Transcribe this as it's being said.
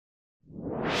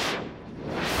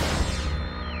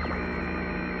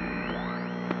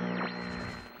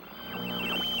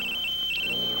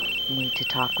Need to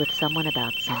talk with someone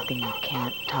about something you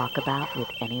can't talk about with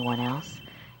anyone else?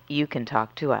 You can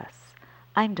talk to us.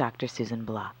 I'm Dr. Susan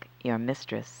Block, your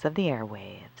mistress of the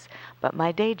airwaves, but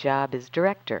my day job is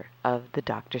director of the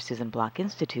Dr. Susan Block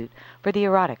Institute for the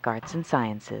Erotic Arts and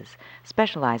Sciences,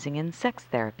 specializing in sex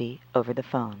therapy over the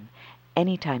phone.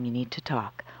 Anytime you need to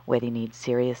talk, whether you need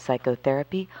serious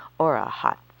psychotherapy or a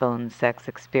hot phone sex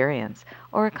experience,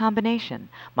 or a combination,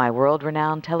 my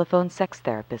world-renowned telephone sex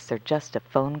therapists are just a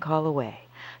phone call away.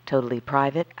 Totally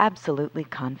private, absolutely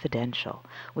confidential.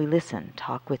 We listen,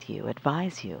 talk with you,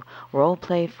 advise you, role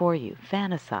play for you,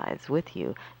 fantasize with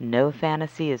you, no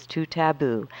fantasy is too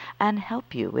taboo, and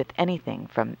help you with anything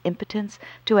from impotence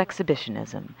to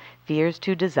exhibitionism, fears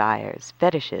to desires,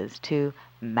 fetishes to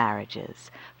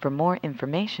marriages. For more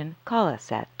information, call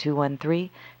us at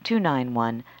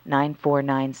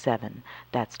 213-291-9497.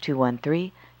 That's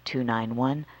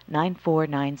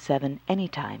 213-291-9497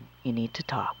 anytime you need to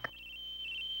talk.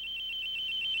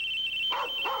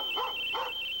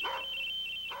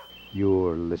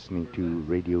 You're listening to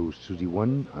Radio Susie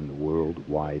One on the World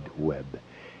Wide Web.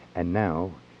 And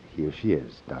now, here she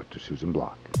is, Dr. Susan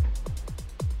Block.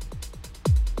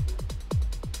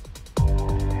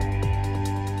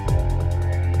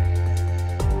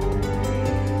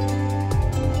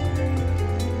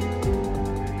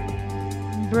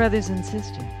 Brothers and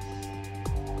sisters,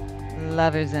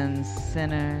 lovers and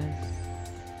sinners,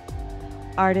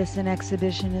 artists and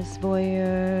exhibitionists,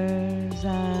 voyeurs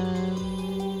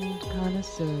and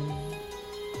connoisseurs,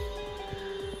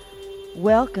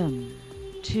 welcome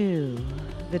to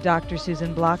the Dr.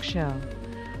 Susan Block Show,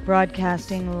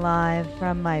 broadcasting live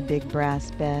from my big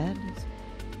brass bed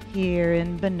here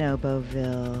in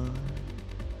Bonoboville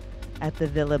at the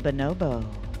Villa Bonobo.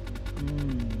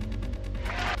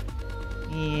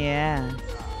 Yes.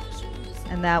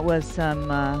 And that was some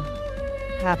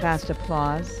half-assed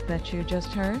applause that you just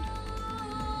heard,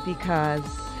 because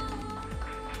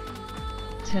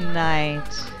tonight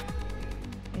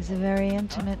is a very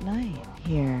intimate night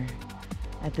here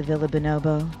at the Villa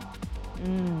Bonobo.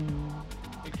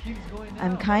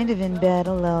 I'm kind of in bed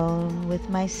alone with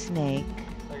my snake.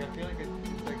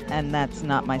 And that's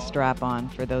not my strap-on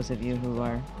for those of you who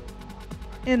are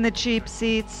in the cheap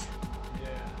seats.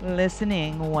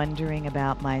 Listening, wondering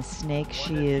about my snake.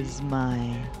 She is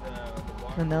my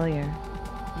familiar.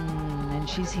 And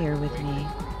she's here with me.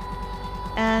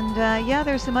 And yeah,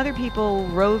 there's some other people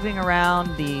roving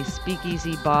around the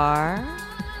Speakeasy Bar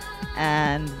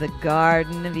and the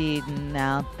Garden of Eden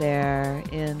out there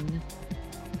in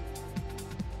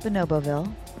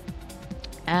Bonoboville.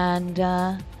 And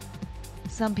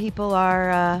some people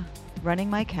are running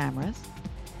my cameras.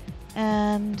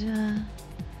 And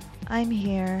I'm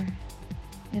here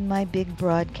in my big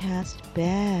broadcast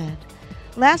bed.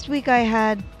 Last week I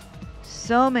had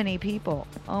so many people.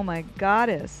 Oh my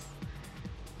goddess.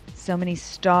 So many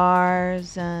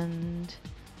stars and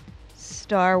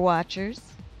star watchers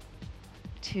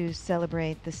to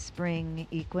celebrate the spring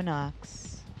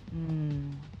equinox.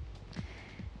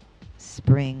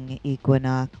 Spring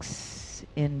equinox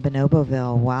in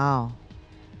Bonoboville. Wow.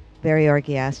 Very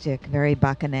orgiastic, very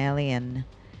bacchanalian.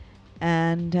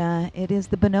 And it is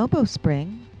the Bonobo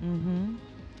Spring.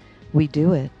 We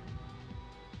do it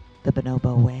the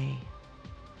Bonobo way.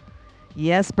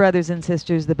 Yes, brothers and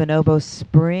sisters, the Bonobo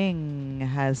Spring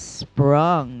has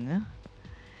sprung.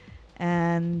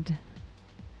 And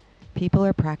people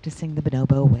are practicing the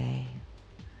Bonobo way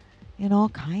in all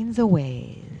kinds of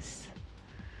ways.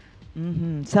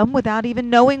 Some without even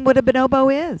knowing what a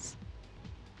bonobo is.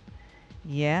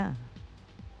 Yeah.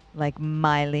 Like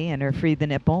Miley and her Free the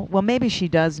Nipple. Well, maybe she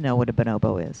does know what a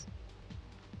bonobo is.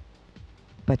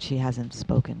 But she hasn't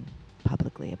spoken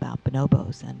publicly about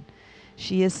bonobos. And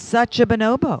she is such a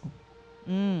bonobo.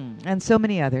 And so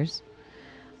many others.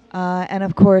 And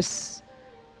of course,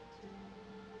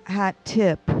 hat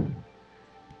tip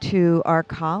to our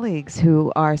colleagues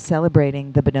who are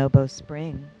celebrating the Bonobo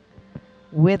Spring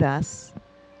with us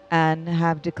and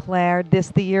have declared this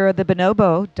the year of the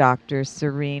bonobo. Dr.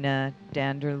 Serena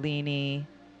Dandrolini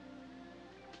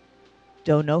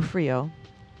Donofrio.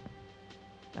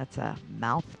 That's a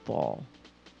mouthful.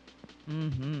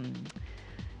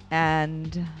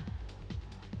 And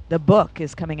the book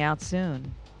is coming out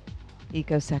soon.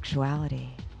 Ecosexuality.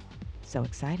 So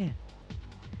excited.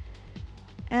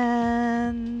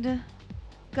 And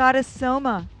Goddess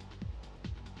Soma.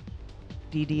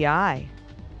 DDI.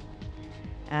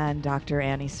 And Dr.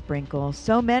 Annie Sprinkle.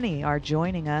 So many are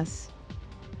joining us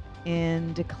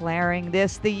in declaring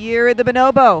this the year of the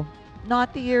bonobo.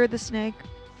 Not the year of the snake.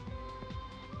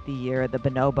 The year of the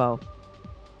bonobo.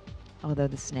 Although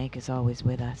the snake is always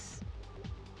with us.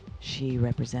 She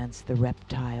represents the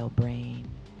reptile brain.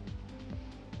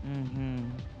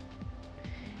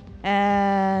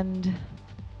 And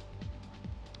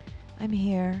I'm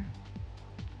here,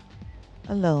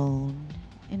 alone,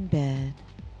 in bed,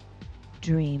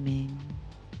 dreaming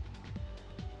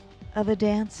of a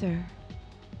dancer,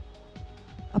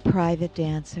 a private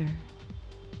dancer,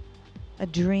 a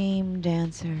dream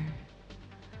dancer,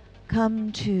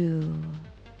 come to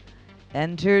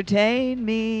entertain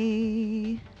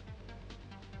me.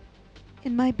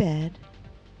 In my bed,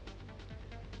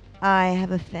 I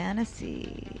have a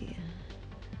fantasy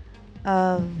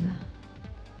of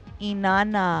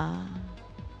Inanna,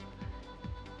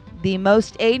 the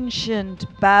most ancient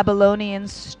Babylonian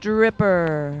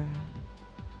stripper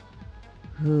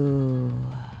who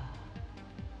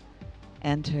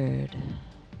entered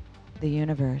the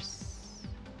universe,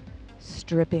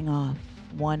 stripping off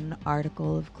one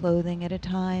article of clothing at a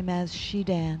time as she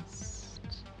danced.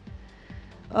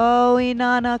 Oh,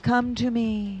 Inanna, come to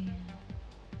me.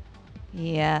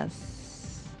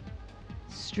 Yes,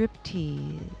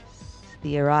 striptease,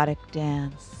 the erotic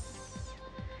dance.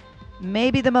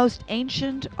 Maybe the most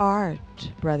ancient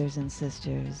art, brothers and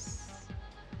sisters.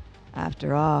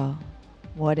 After all,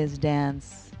 what is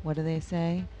dance? What do they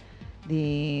say?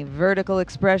 The vertical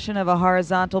expression of a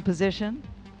horizontal position.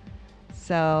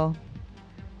 So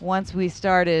once we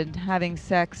started having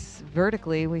sex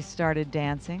vertically, we started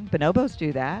dancing. Bonobos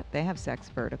do that. They have sex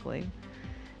vertically.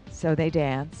 So they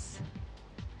dance.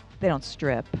 They don't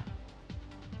strip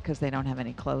because they don't have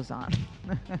any clothes on.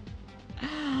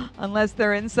 Unless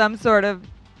they're in some sort of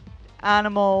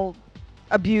animal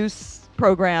abuse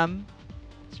program,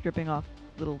 stripping off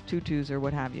little tutus or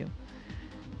what have you.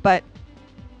 But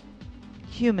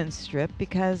humans strip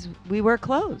because we wear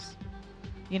clothes.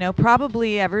 You know,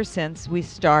 probably ever since we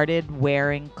started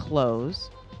wearing clothes,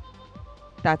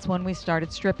 that's when we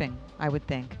started stripping, I would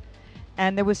think.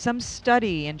 And there was some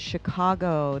study in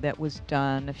Chicago that was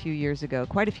done a few years ago,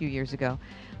 quite a few years ago,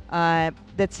 that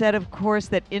said, of course,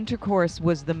 that intercourse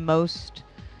was the most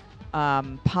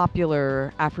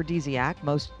popular aphrodisiac.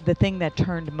 The thing that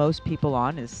turned most people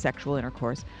on is sexual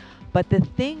intercourse. But the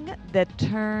thing that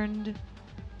turned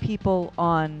people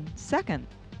on second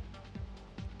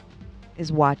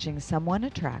is watching someone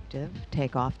attractive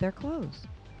take off their clothes.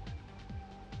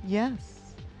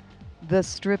 Yes, the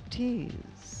striptease.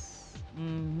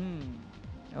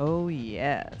 Oh,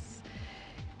 yes.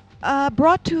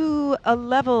 Brought to a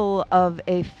level of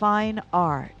a fine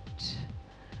art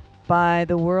by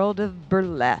the world of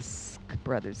burlesque,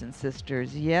 brothers and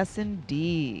sisters. Yes,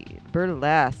 indeed.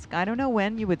 Burlesque. I don't know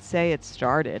when you would say it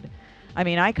started. I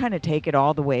mean, I kind of take it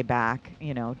all the way back,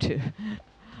 you know, to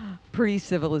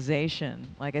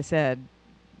pre-civilization. Like I said,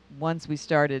 once we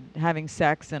started having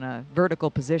sex in a vertical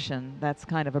position, that's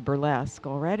kind of a burlesque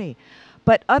already.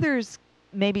 But others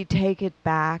maybe take it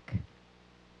back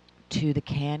to the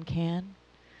can-can,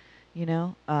 you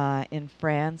know, in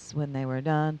France when they were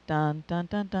dun, dun, dun,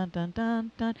 dun, dun, dun,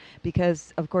 dun, dun.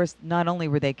 Because, of course, not only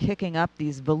were they kicking up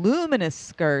these voluminous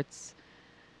skirts,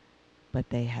 but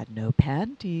they had no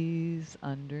panties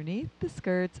underneath the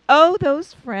skirts. Oh,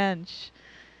 those French.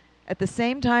 At the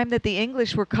same time that the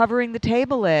English were covering the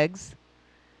table legs,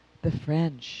 the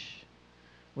French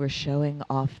were showing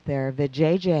off their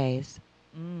vajayjays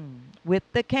with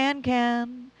the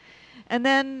can-can. And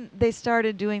then they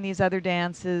started doing these other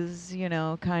dances, you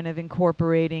know, kind of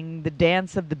incorporating the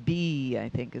dance of the bee, I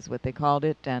think is what they called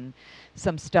it, and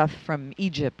some stuff from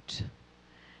Egypt.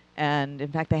 And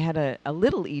in fact, they had a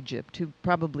little Egypt who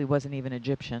probably wasn't even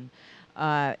Egyptian.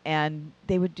 And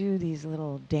they would do these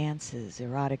little dances,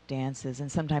 erotic dances,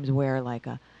 and sometimes wear like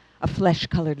a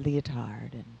flesh-colored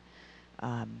leotard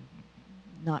and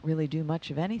not really do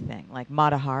much of anything, like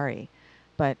Mata Hari.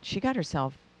 But she got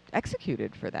herself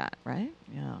executed for that, right?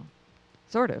 Yeah.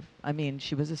 Sort of. I mean,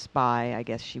 she was a spy. I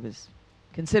guess she was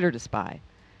considered a spy.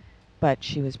 But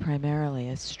she was primarily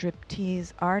a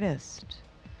striptease artist.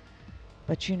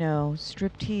 But you know,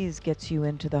 striptease gets you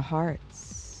into the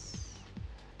hearts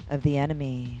of the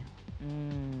enemy.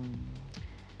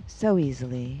 So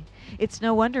easily. It's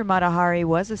no wonder Mata Hari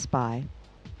was a spy.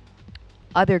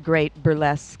 Other great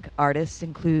burlesque artists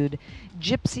include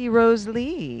Gypsy Rose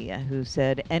Lee, who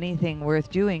said, anything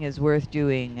worth doing is worth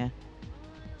doing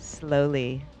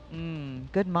slowly.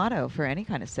 Good motto for any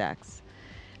kind of sex.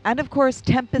 And of course,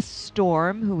 Tempest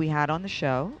Storm, who we had on the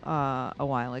show a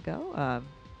while ago.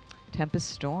 Tempest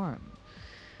Storm,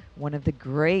 one of the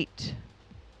great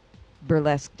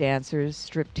burlesque dancers,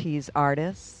 striptease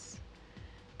artists.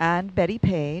 And Betty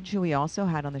Page, who we also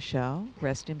had on the show.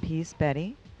 Rest in peace,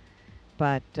 Betty.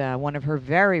 but one of her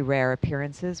very rare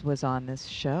appearances was on this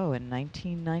show in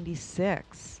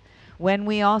 1996, when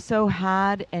we also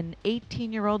had an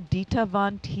 18-year-old Dita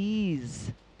Von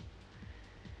Teese.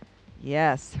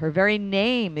 Yes, her very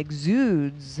name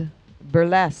exudes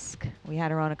burlesque. We had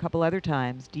her on a couple other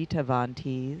times, Dita Von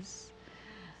Teese.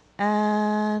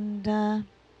 And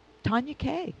Tanya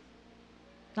Kay.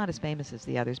 Not as famous as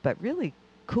the others, but really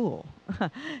cool.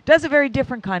 Does a very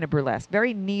different kind of burlesque,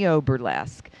 very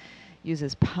neo-burlesque.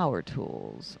 Uses power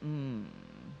tools.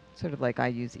 Sort of like I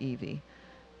use Evie,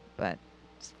 but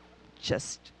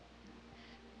just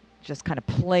kind of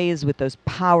plays with those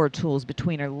power tools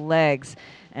between her legs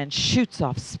and shoots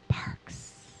off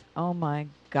sparks. Oh my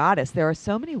goddess, there are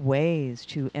so many ways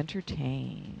to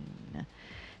entertain,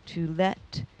 to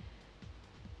let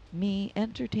me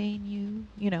entertain you,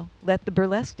 let the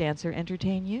burlesque dancer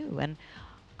entertain you. And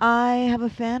I have a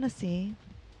fantasy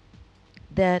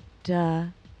that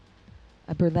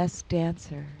a burlesque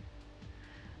dancer,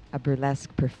 a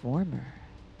burlesque performer,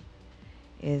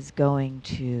 is going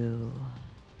to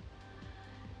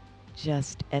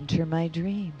just enter my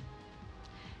dream.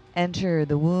 Enter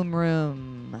the womb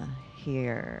room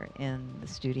here in the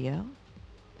studio.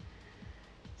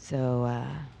 So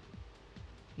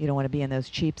you don't want to be in those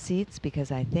cheap seats, because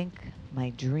I think my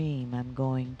dream, I'm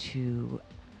going to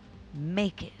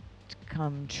make it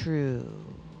come true.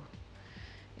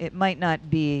 It might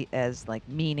not be as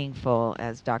meaningful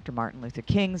as Dr. Martin Luther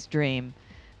King's dream,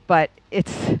 but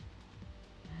it's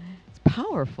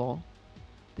powerful.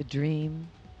 The dream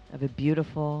of a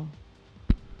beautiful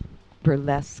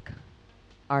burlesque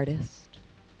artist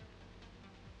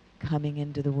coming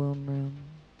into the womb room.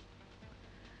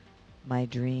 My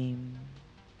dream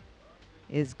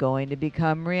is going to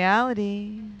become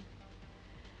reality.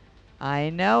 I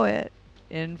know it.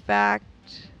 In fact,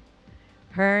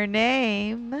 her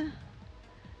name,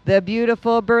 the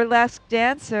beautiful burlesque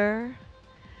dancer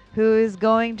who is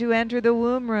going to enter the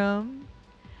womb room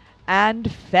and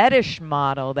fetish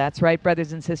model. That's right,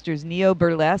 brothers and sisters.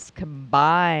 Neo-burlesque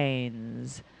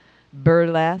combines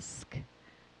burlesque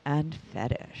and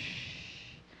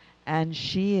fetish. And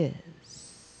she is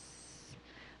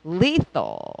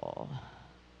lethal,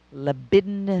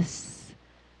 libidinous,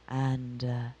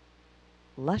 and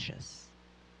luscious.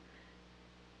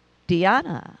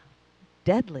 Diana,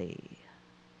 deadly.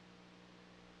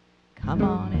 Come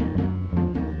on in.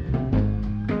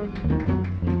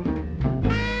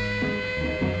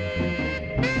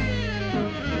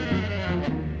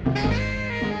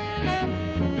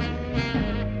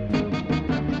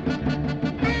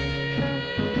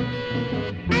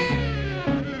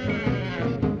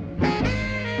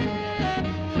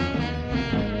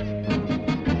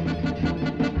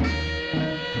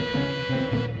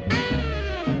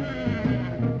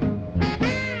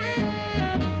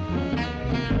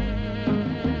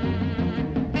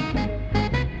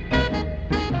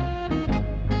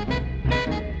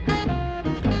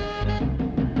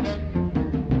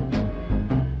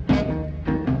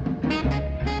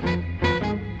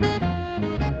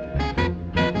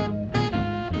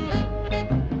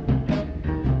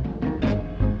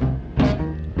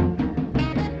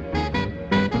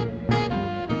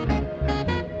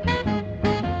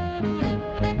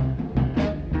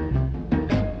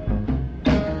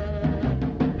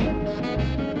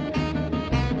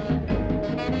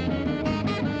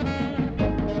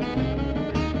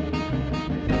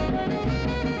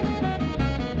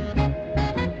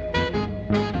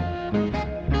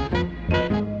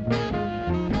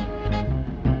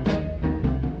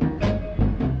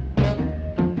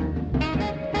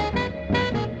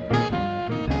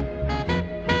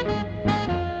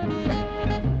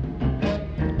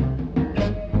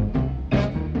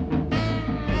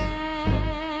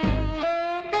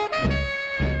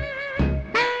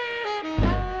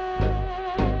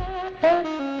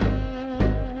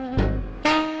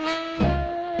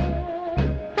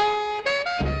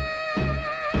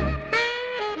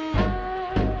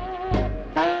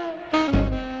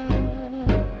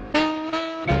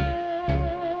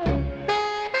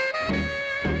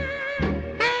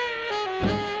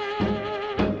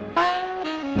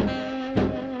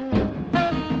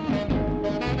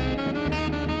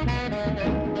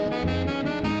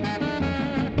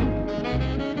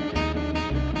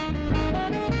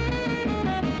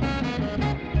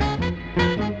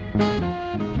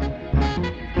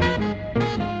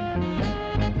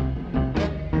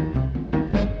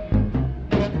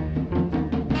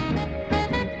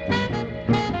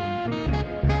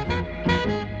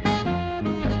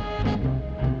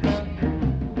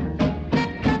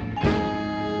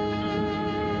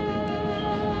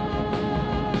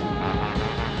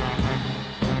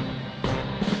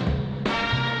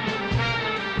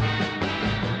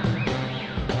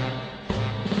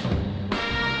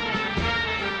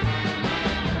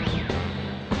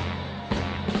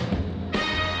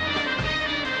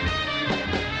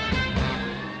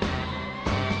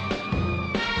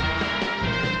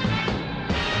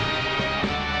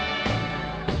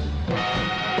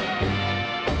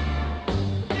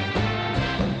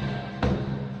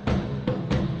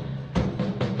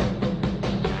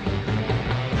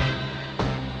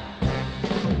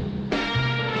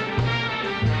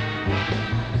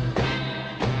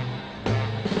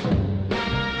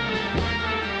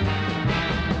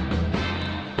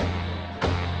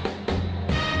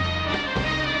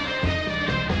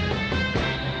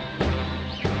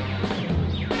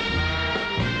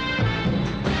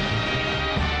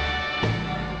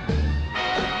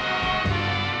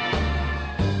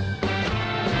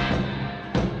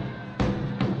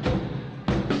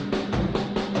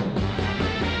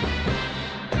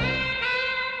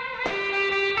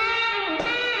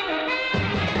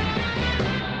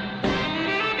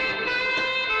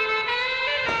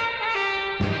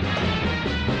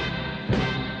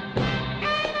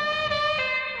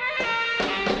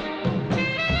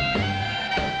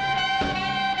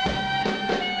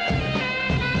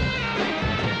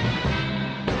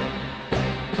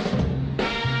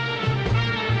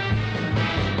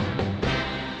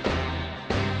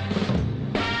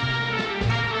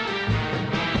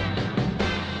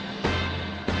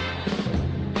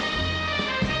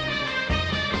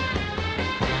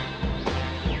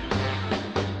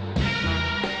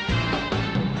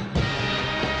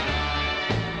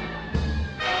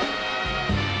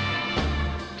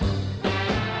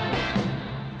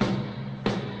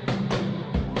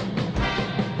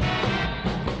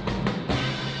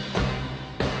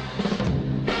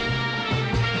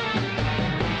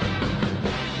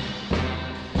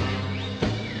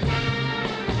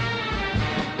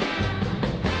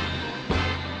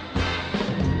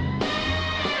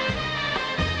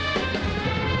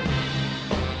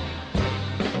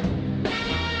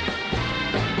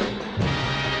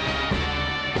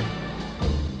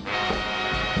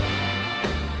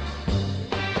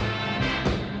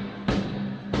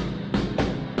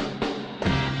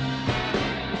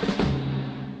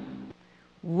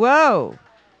 go.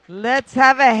 Let's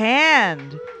have a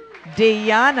hand.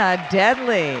 Diana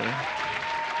Deadly.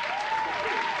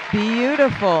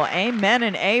 Beautiful. Amen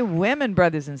and a women,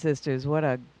 brothers and sisters. What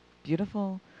a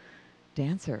beautiful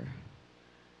dancer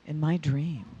in my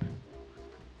dream.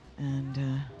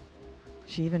 And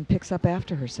she even picks up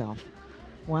after herself.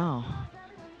 Wow.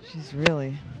 She's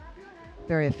really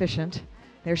very efficient.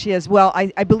 There she is. Well,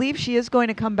 I believe she is going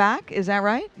to come back. Is that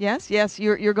right? Yes? Yes,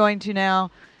 you're going to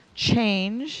now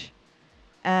change,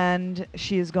 and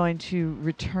she is going to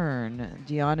return.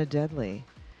 Diana Deadly.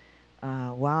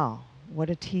 Wow, what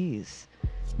a tease.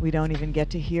 We don't even get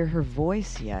to hear her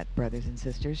voice yet, brothers and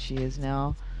sisters. She is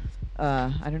now,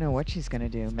 I don't know what she's going to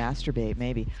do. Masturbate,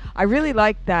 maybe. I really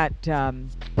like that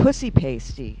pussy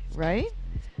pasty, right?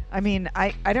 I mean,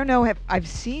 I don't know if I've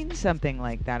seen something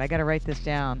like that. I got to write this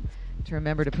down to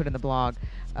remember to put in the blog.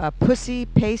 Pussy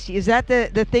pasty. Is that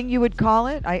the thing you would call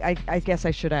it? I guess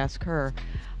I should ask her.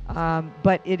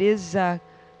 But it is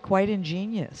quite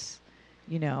ingenious.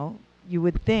 You know, you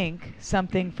would think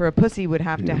something for a pussy would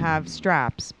have to have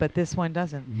straps, but this one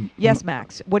doesn't. Yes,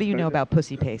 Max. What do you know about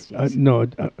pussy pasties? No,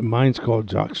 mine's called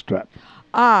jockstrap.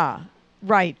 Ah,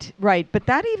 right. But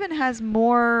that even has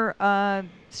more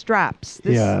straps.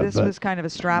 This was kind of a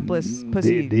strapless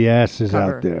pussy. The ass is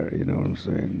cover. out there. You know what I'm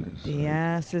saying? The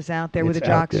ass is out there with a it's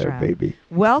out jockstrap. there, baby.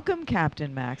 Welcome,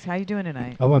 Captain Max. How you doing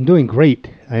tonight? Oh, I'm doing great.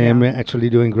 I am actually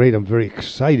doing great. I'm very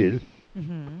excited.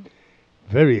 Mm-hmm.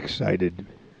 Very excited.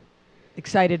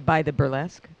 Excited by the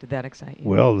burlesque? Did that excite you?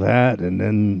 Well, that, and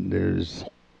then there's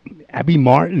Abby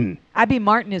Martin. Abby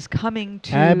Martin is coming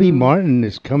to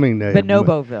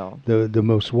Bonoboville. The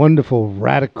most wonderful,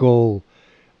 radical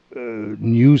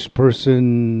news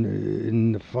person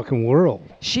in the fucking world.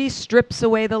 She strips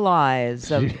away the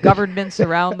lies of governments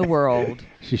around the world.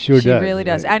 She does. She really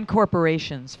does. And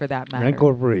corporations, for that matter. And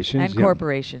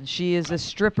corporations. She is a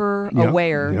stripper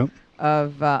aware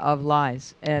of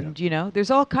lies. And, you know,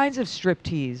 there's all kinds of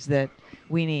striptease that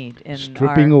we need in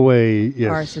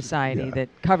our society that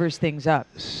covers things up.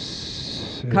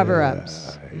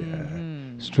 Cover-ups.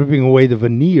 Mm-hmm. Stripping away the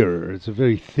veneer. It's a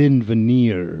very thin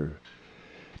veneer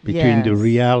between the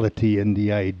reality and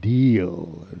the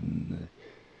ideal. And,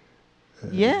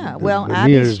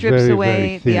 Abby strips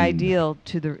away the ideal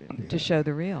to show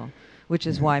the real, which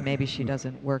is why maybe she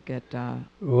doesn't work at...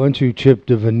 Once you chip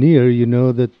the veneer, you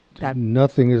know that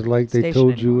nothing is like they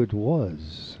told you it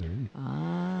was.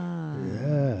 Ah.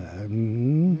 Yeah.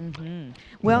 Mm-hmm. Mm-hmm.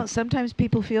 Well, sometimes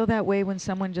people feel that way when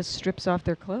someone just strips off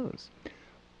their clothes.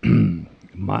 The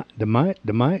might.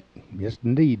 Yes,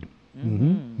 indeed.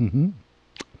 Mm-hmm. Mm-hmm.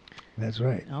 That's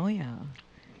right. Oh, yeah.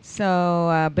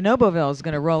 So Bonoboville is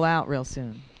going to roll out real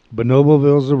soon.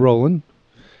 Bonoboville's a rolling.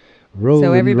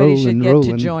 So everybody should get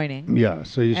to joining. Yeah,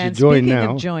 so you should join now. And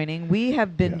speaking of joining, we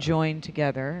have been joined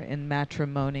together in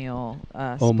matrimonial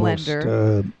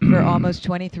splendor for almost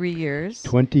 23 years.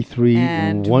 23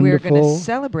 and wonderful, we're going to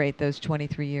celebrate those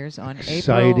 23 years on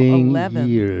exciting April 11th.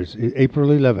 Years. April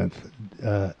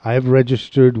 11th. I've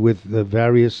registered with the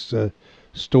various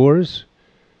stores.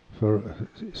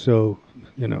 So,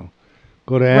 you know,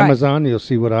 go to Amazon, you'll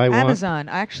see what I want. Amazon.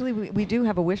 Actually, we do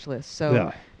have a wish list.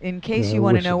 So in case you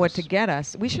want to know what to get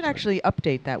us, we should actually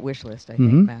update that wish list, I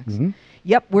think, Max. Mm-hmm.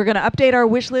 Yep, we're going to update our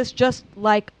wish list just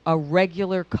like a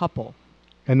regular couple.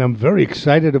 And I'm very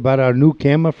excited about our new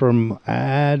camera from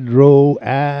Adorama.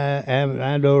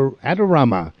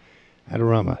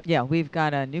 Yeah, we've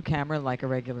got a new camera like a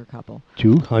regular couple.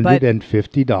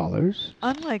 $250.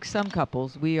 Unlike some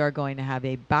couples, we are going to have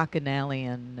a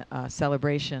bacchanalian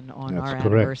celebration on our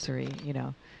anniversary, you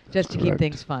know, just to keep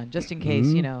things fun, just in case,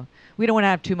 you know. We don't want to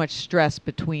have too much stress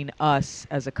between us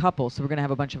as a couple, so we're going to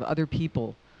have a bunch of other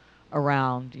people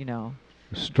around, you know.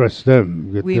 Stress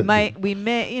them. We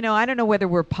may, you know, I don't know whether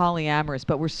we're polyamorous,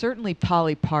 but we're certainly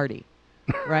poly-party,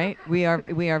 right? We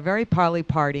are very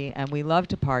poly-party, and we love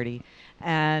to party.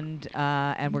 And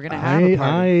we're going to have a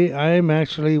party. I'm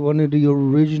actually one of the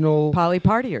original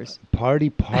poly-partiers.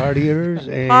 Partiers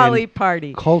and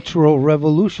poly-party. Cultural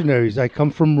revolutionaries. I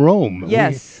come from Rome.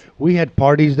 Yes. We had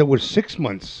parties that were 6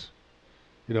 months.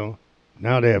 You know,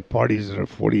 now they have parties that are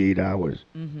 48 hours.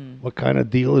 Mm-hmm. What kind of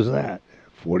deal is that?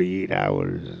 48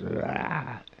 hours.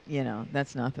 You know,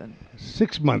 that's nothing.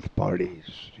 6 month parties,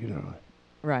 you know.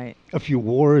 Right. A few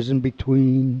wars in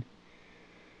between.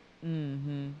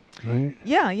 Mm-hmm. Right?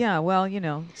 Yeah. Well, you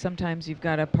know, sometimes you've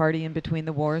got a party in between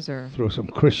the wars, or throw some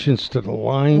Christians to the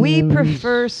lions. We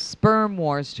prefer sperm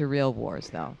wars to real wars,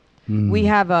 though. We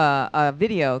have a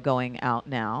video going out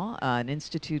now, an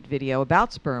Institute video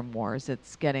about sperm wars.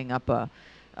 It's getting up a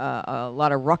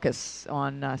lot of ruckus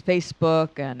on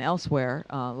Facebook and elsewhere.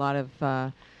 A lot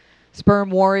of sperm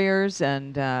warriors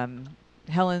and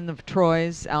Helen of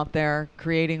Troy's out there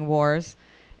creating wars.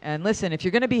 And listen, if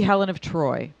you're going to be Helen of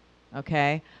Troy,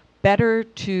 okay, better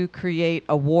to create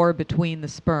a war between the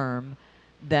sperm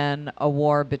than a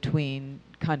war between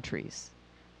countries.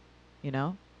 You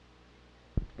know?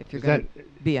 If you're Is going to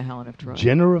that be a Helen of Troy.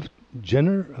 Jenner of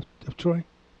Troy?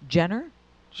 Jenner?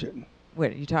 Jen-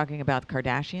 Wait, are you talking about the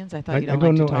Kardashians? I thought I- you I don't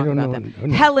don't like to know- I talk don't about know. them. I don't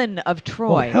know. Helen of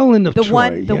Troy. Oh, Helen of the Troy.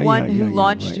 one, the Yeah, one yeah, who yeah,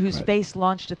 launched, right, whose right. face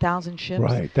launched 1,000 ships.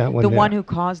 Right, that one The there. one who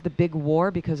caused the big war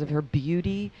because of her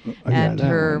beauty yeah, and that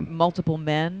her one. multiple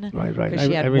men. Right, right. Because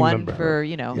she I had one remember for her.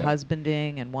 you know Yeah.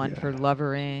 husbanding and one Yeah. for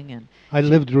lovering and I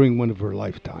lived during one of her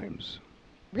lifetimes.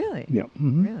 really, Yeah.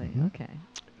 mhm, really, mhm. okay,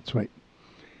 That's right.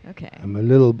 okay. I'm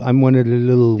one of the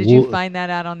little. Did you find that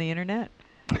out on the internet?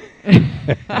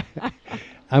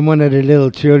 I'm one of the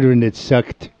little children that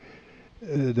sucked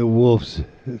the wolf's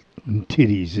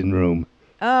titties in Rome.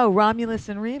 Oh, Romulus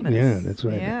and Remus. Yeah, that's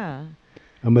right. Yeah.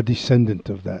 I'm a descendant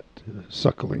of that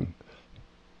suckling.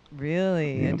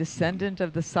 Really, a Yep. descendant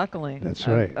of the suckling. That's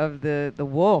of, right. Of the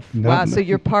wolf. No, wow, no. so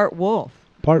you're part wolf.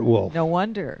 Part wolf. No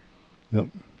wonder. Yep.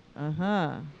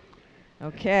 Uh-huh.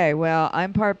 Okay, well,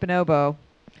 I'm part bonobo.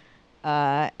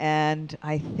 And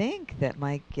I think that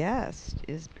my guest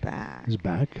is back. He's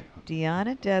back.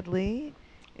 Deanna Deadly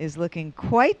is looking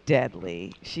quite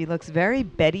deadly. She looks very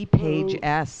Betty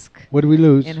Page-esque What do we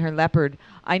lose? in her leopard.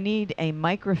 I need a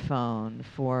microphone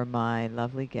for my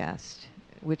lovely guest.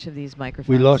 Which of these microphones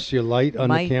We lost your light on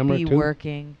might the camera be too.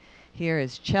 working? Here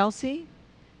is Chelsea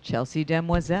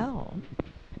Demoiselle,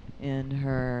 in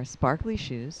her sparkly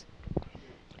shoes,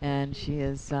 and she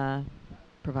is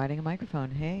providing a microphone.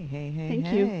 Hey, hey, hey, Thank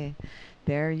hey. you.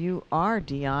 There you are,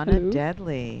 Deanna Hello.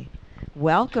 Deadly.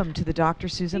 Welcome to the Dr.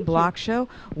 Susan Thank Block Show.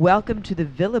 Welcome to the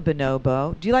Villa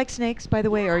Bonobo. Do you like snakes, by the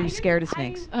way, or are you scared of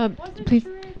snakes? Please.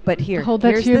 But here, Hold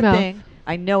that here's to your the mouth. thing.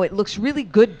 I know it looks really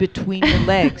good between your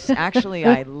legs. Actually,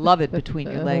 I love it between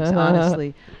your legs,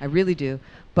 honestly. I really do.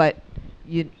 But,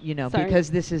 you know, Sorry. because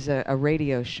this is a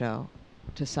radio show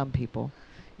to some people,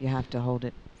 you have to hold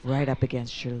it right up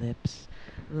against your lips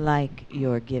like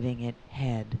you're giving it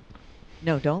head.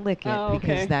 No, don't lick it Oh,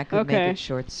 because okay. that could make Okay. it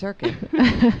short circuit.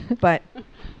 But,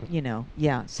 you know,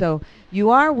 yeah. So you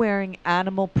are wearing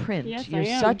animal print. Yes, You're I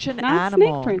am. such an Not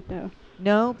animal. snake print though.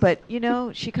 No, but you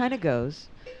know, she kind of goes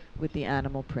with the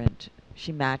animal print.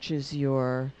 She matches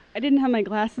your. I didn't have my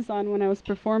glasses on when I was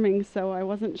performing, so I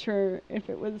wasn't sure if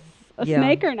it was a Yeah.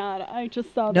 snake or not. I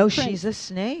just saw No, the print. she's a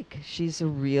snake. She's a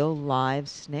real live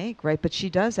snake, right? But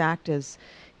she does act as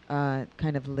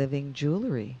kind of living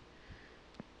jewelry.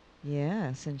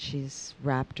 Yes, and she's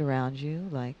wrapped around you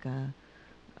like a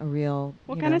real.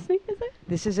 What you kind know, of snake is it?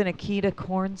 This is an Akita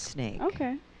corn snake.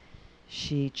 Okay.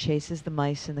 She chases the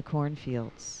mice in the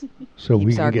cornfields. So we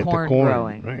Keeps can our get corn the corn.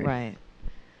 growing. Right.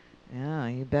 Yeah,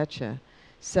 you betcha.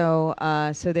 So,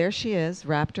 so there she is,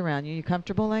 wrapped around you. You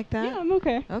comfortable like that? Yeah, I'm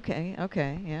okay. Okay.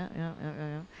 Okay. Yeah.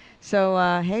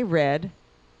 So, hey, Red.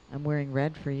 I'm wearing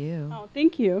red for you. Oh,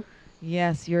 thank you.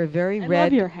 Yes, you're a very I red,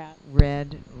 love your hat.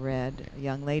 red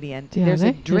young lady, and Yeah, there's a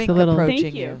right? Just a drink little- approaching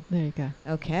Thank you. There you go.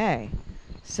 Okay.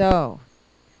 So,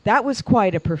 that was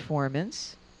quite a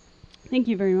performance, Thank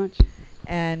you very much.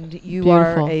 and you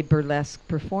are Beautiful. a burlesque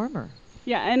performer.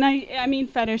 Yeah, and I mean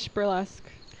fetish burlesque,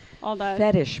 all that.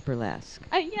 Fetish burlesque.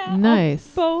 Yeah, Nice.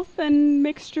 both and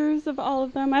mixtures of all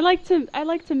of them. I like to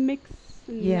mix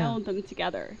and Yeah. meld them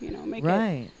together. You know, make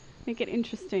Right. it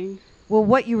interesting. Well,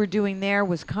 what you were doing there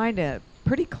was kind of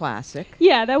pretty classic,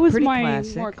 Yeah, that was Pretty my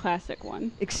classic. more classic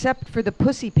one. except for the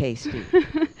pussy pasty.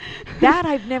 That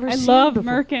I've never I seen love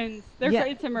before. Merkins. Yeah,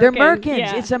 It's a Merkin. they're Merkins.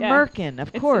 Yeah, It's a yeah. Merkin,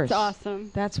 of course. It's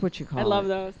awesome. That's what you call I it. love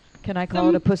those. Can I call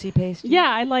it a pussy pasty? Yeah,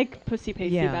 I like pussy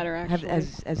pasty Yeah. better Have, actually.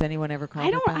 has anyone ever called I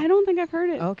it don't that? I don't think I've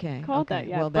heard it Okay. called okay. that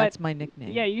yet. Well, but that's my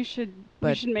nickname. yeah, you should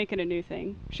But make it a new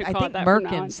thing. Should I call think it that from now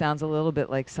Merkin on. sounds a little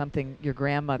bit like something your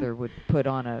grandmother would put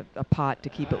on a pot to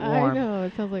keep it warm. I know.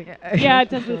 It sounds like. Yeah, it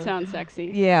doesn't sound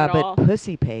sexy. Yeah, at but all.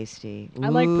 pussy pasty. I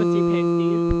like pussy pasty.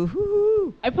 Ooh,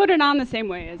 hoo-hoo. I put it on the same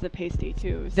way as a pasty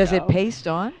too. Does it so- paste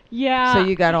on? Yeah. So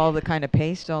you got all the kind of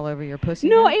paste all over your pussy?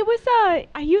 No, there? it was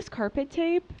I use carpet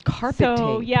tape. Carpet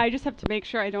so tape. yeah, I just have to make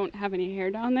sure I don't have any hair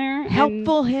down there. and-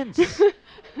 Helpful hints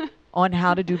on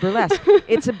how to do burlesque.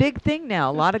 It's a big thing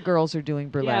now. A lot of girls are doing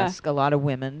burlesque. A lot of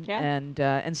women Yeah.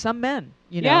 and some men,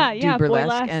 you know, Yeah, do yeah, burlesque,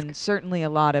 boylesque. and certainly a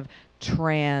lot of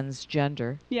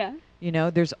transgender. Yeah. You know,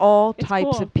 there's all It's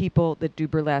types cool. of people that do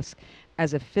burlesque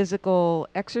as a physical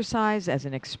exercise, as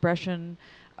an expression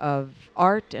of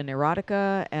art and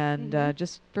erotica, and Mhm.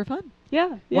 just for fun.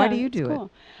 Yeah. Why yeah, do you it's do it? cool.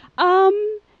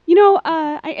 You know,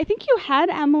 I think you had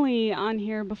Emily on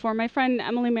here before. My friend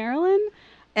Emily Marilyn.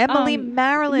 Emily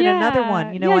Marilyn, another one.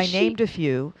 yeah, You know, yeah, I named a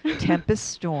few. Tempest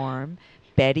Storm,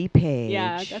 Betty Page.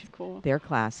 Yeah, that's cool. They're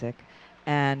classic.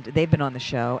 And they've been on the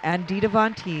show. And Dita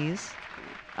Von Teese.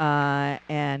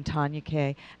 And Tanya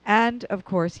Kay, and of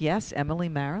course, yes, Emily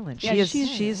Marilyn. Yeah,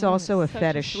 She's also a such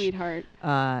fetish. a sweetheart.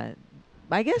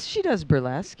 I guess she does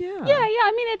burlesque. Yeah. Yeah,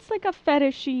 I mean, it's like a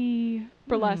fetishy,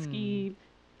 burlesque-y,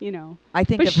 you know. I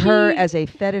think But of her she- as a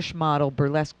fetish model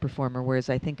burlesque performer, whereas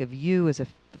I think of you as a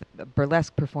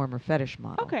burlesque performer fetish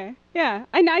model. Okay, yeah,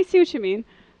 I see what you mean.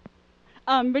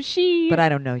 But she But I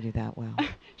don't know you that well.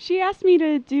 she asked me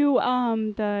to do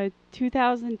the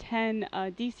 2010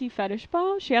 DC Fetish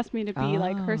Ball. She asked me to be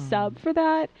like her sub for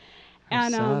that. Her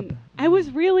And sub. I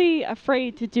was really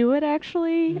afraid to do it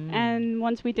actually, Mm. and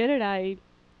once we did it, I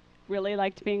really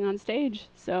liked being on stage.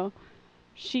 So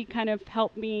she kind of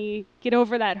helped me get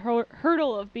over that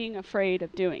hurdle of being afraid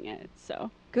of doing it.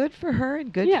 So Good for her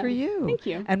and good Yeah, for you. thank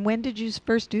you. And when did you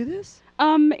first do this?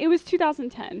 It was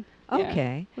 2010. yeah,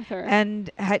 Okay. with her. And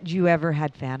had you ever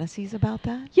had fantasies about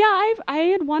that? Yeah, I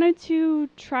had wanted to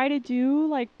try to do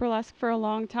like burlesque for a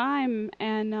long time,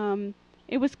 and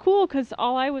it was cool because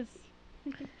all I was.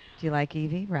 Do you like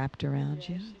Evie wrapped around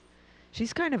you?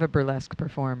 She's kind of a burlesque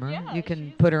performer. Yeah, You can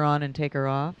she's- put her on and take her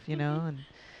off, you know, and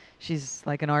she's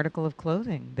like an article of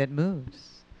clothing that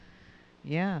moves.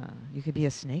 Yeah, you could be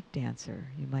a snake dancer.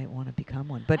 You might want to become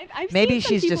one. But I've maybe seen some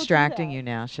she's people do distracting that. you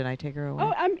now. Should I take her away?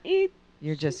 Oh,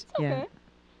 You're just, it's yeah. okay.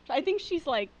 I think she's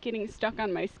like getting stuck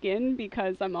on my skin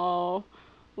because I'm all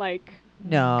like.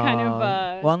 No. kind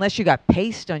of, well, unless you got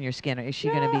paste on your skin, is she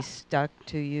going to Yeah. be stuck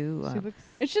to you? She looks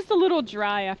It's just a little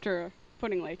dry after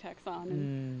putting latex on.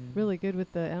 And really good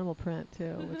with the animal print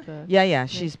too. With the Yeah,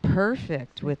 she's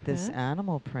perfect snake with this print.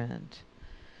 animal print.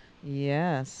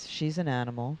 Yes, she's an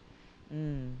animal.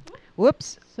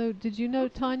 Whoops. So did you know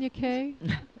Tanya Kay?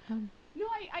 No,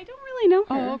 I don't really know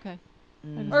her. Oh, okay.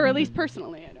 Or at least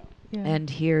personally, I don't. Yeah. And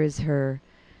here is her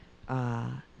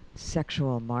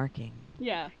sexual marking.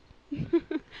 Yeah.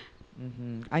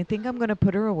 I think I'm going to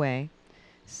put her away.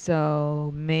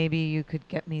 So maybe you could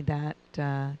get me that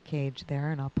cage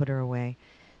there, and I'll put her away.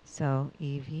 So,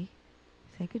 Evie,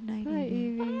 say goodnight, Hi,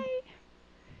 Evie. Evie.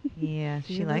 Yeah,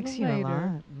 See she you a likes you little a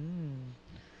later.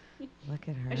 lot. Look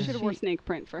at her. I should have wore snake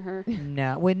print for her.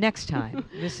 No, well, next time.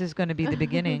 This is going to be the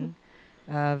beginning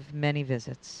of many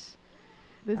visits.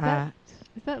 Is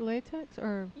that latex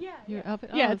or Yeah. your outfit?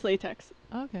 Yeah, Oh, it's latex.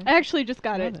 okay. I actually just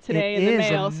got Love it it. today It in the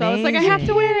is mail, so I was like, I have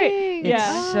to wear it. Amazing.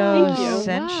 Yeah. It's so Thank you.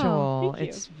 sensual. Wow. Thank you.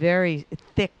 It's very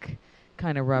thick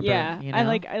kind of rubber. Yeah, you know?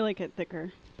 I like it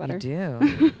thicker, better. You do.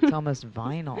 It's almost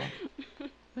vinyl.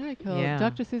 Very cool. Yeah.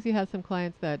 Dr. Susie has some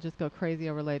clients that just go crazy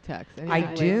over latex. I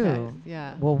Anything do. latex.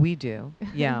 Yeah. Well, we do.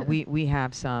 Yeah, we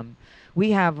have some.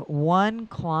 We have one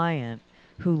client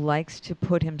who likes to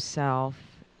put himself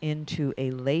into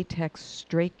a latex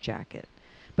straitjacket.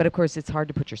 But of course, it's hard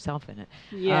to put yourself in it.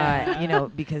 Yeah. You know,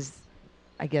 because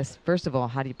I guess, first of all,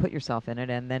 how do you put yourself in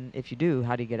it? And then if you do,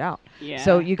 how do you get out? Yeah.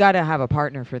 So you got to have a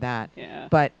partner for that. Yeah.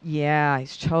 But yeah,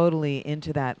 he's totally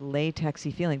into that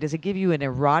latexy feeling. Does it give you an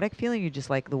erotic feeling? You just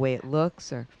like the way it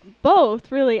looks, or?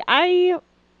 Both, really.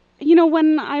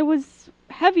 When I was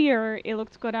heavier, it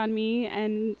looked good on me,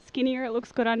 and skinnier, it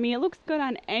looks good on me. It looks good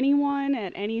on anyone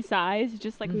at any size. It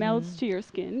just like melts to your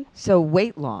skin. So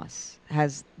weight loss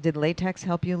did latex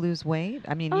help you lose weight?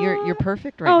 I mean, you're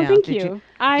perfect right oh, now. thank did you.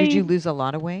 Did you lose a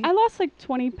lot of weight? I lost like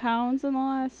 20 pounds in the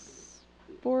last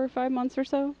 4 or 5 months or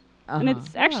so. And Uh-huh.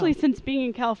 it's actually since being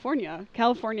in California.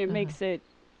 California makes it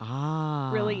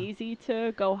Ah. really easy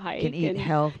to go hike. You can eat and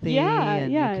healthy. Yeah,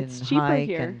 and yeah, you can it's cheaper hike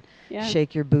here. and Yeah.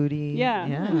 shake your booty. Yeah.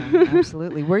 Yeah,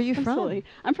 absolutely. Where are you Absolutely.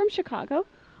 I'm from Chicago.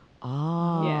 from?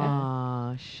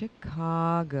 Ah,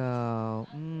 Chicago.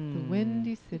 The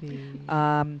Windy City.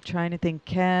 Trying to think.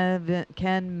 Ken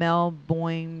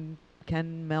Melvoin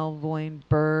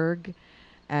Berg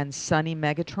and Sonny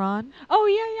Megatron. Oh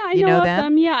yeah, I You know of them?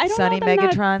 them. Yeah, I don't Sonny know them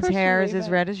that Megatron's hair is personally, as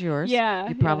but- red as yours. Yeah,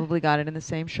 You yeah. probably got it in the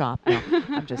same shop. No,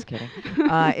 I'm just kidding.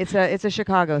 It's a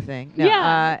Chicago thing. No,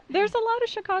 Yeah, there's a lot of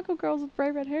Chicago girls with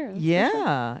bright red hair. That's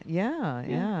different.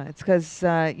 Yeah. It's because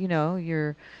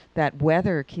that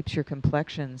weather keeps your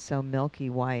complexion so milky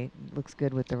white. Looks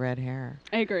good with the red hair.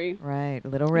 I agree. Right,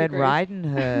 Little Red agree. Riding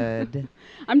Hood.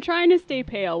 I'm trying to stay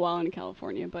pale while in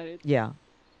California, but Yeah,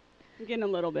 I'm getting a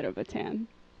little bit of a tan.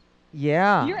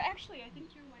 yeah. You're actually, I think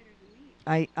you're lighter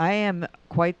than me. I am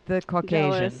quite the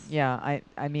Caucasian. Jealous. Yeah,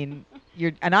 I mean,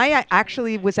 I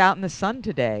actually was out in the sun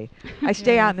today. I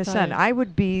stay Yeah, out in the sun. sun. I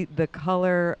would be the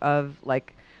color of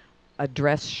like a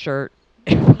dress shirt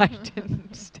if I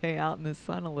didn't stay out in the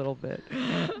sun a little bit.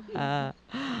 Uh,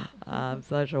 I'm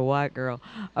such a white girl.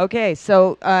 Okay,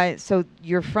 so so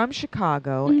you're from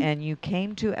Chicago and you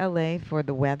came to LA for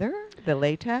the weather, the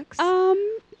latex.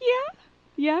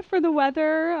 Yeah, for the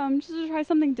weather, just to try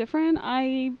something different.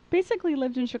 I basically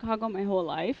lived in Chicago my whole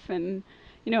life, and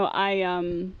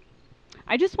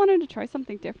I just wanted to try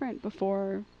something different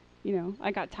before,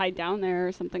 I got tied down there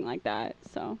or something like that.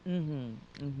 So.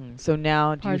 So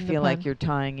now, do you Pardon the feel like pun. you're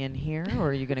tying in here, or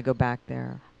are you going to go back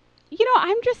there?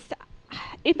 I'm just,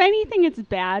 if anything, it's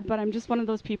bad, but I'm just one of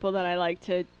those people that I like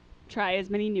to try as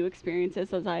many new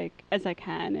experiences as I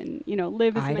can, and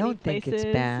live as I many don't think places.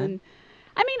 it's bad. And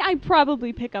I mean, I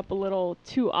probably pick up a little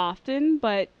too often,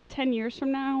 but 10 years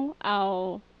from now,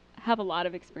 I'll have a lot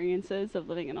of experiences of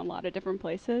living in a lot of different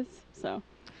places. So,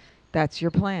 That's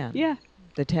your plan. yeah.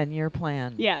 The 10-year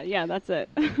plan. Yeah, that's it.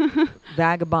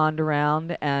 Vagabond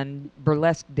around and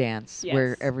burlesque dance Yes.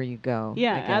 wherever you go.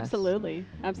 Yeah, I guess. absolutely.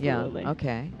 Absolutely. Yeah.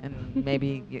 Okay. And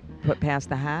maybe you put past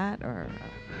the hat, or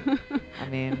I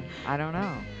mean, I don't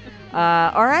know.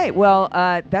 All right. Well,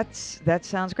 that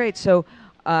sounds great. So,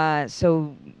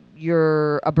 so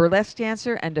you're a burlesque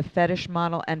dancer and a fetish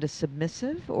model and a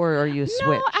submissive, or are you a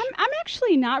switch? No, I'm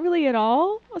actually not really at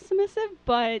all a submissive,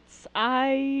 but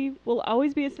I will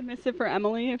always be a submissive for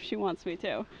Emily if she wants me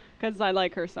to, because I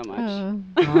like her so much.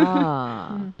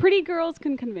 Ah. Pretty girls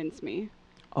can convince me.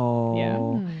 Oh.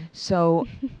 Yeah. So,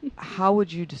 how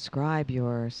would you describe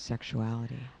your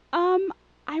sexuality?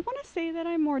 I want to say that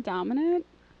I'm more dominant,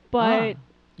 but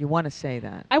You want to say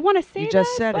that? I want to say You just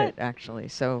that, said but- it, actually.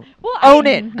 So, Well, own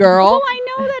it, girl. Well, I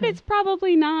know that it's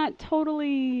probably not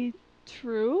totally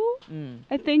true.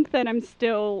 I think that I'm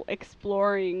still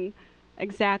exploring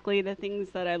exactly the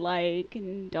things that I like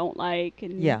and don't like,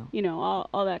 and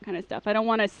all that kind of stuff. I don't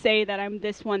want to say that I'm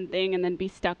this one thing and then be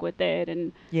stuck with it,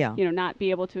 and not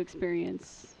be able to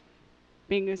experience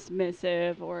being a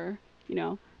submissive or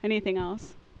anything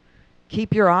else.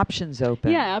 Keep your options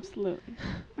open. Yeah, absolutely.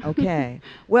 Okay.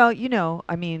 Well,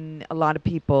 I mean, a lot of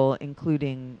people,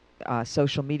 including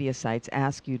social media sites,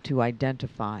 ask you to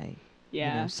identify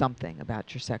something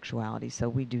about your sexuality. So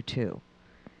we do too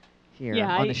here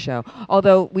on the show.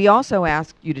 Although we also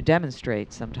ask you to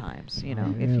demonstrate sometimes,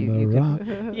 if you rock.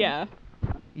 Yeah.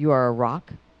 You are a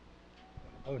rock?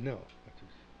 Oh, no.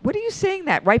 What are you saying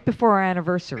that right before our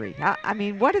anniversary? I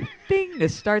mean, what a thing to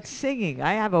start singing.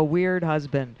 I have a weird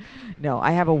husband. No,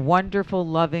 I have a wonderful,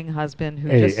 loving husband who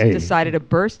just decided to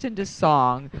burst into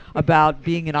song about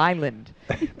being an island.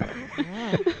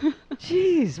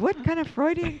 Jeez, what kind of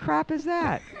Freudian crap is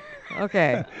that?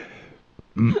 Okay.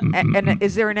 And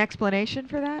is there an explanation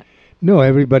for that? No,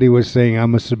 everybody was saying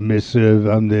I'm a submissive,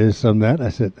 I'm this, I'm that. I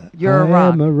said, You're a I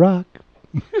rock. am a rock.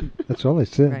 That's all I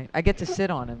said. Right. I get to sit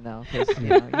on him, though, because you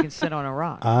can sit on a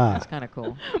rock. That's kind of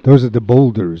cool. Those are the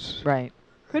boulders. Right.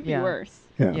 Could be worse.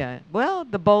 Yeah. Well,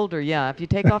 the boulder, yeah. If you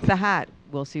take off the hat,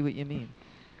 we'll see what you mean.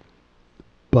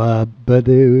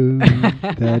 Ba-ba-doo,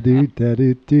 da-doo,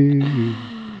 da-doo-doo.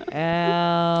 Oh,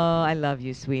 I love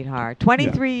you, sweetheart.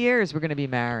 23 years we're going to be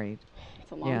married.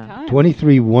 It's a long time.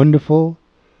 23 wonderful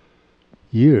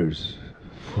years.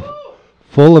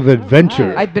 Full of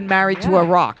adventure. I've been married to a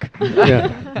rock.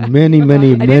 Yeah. Many, many,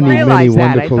 I didn't many, many realize that.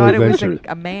 wonderful I thought adventures. it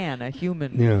was a man, a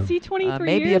human. Yeah. See, 23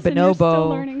 maybe years a and you're still bonobo,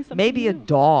 learning something maybe a new.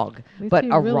 dog, At least but he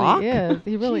a really rock? is.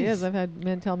 He really Jeez. is. I've had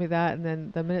men tell me that, and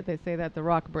then the minute they say that, the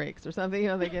rock breaks or something.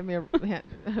 They give me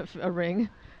a ring.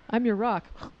 I'm your rock.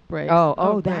 Breaks.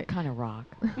 Oh, that great. kind of rock.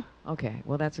 Okay,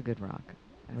 well, that's a good rock.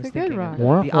 I was It's a good thinking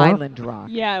rock. of the island rock.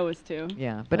 Yeah, it was too.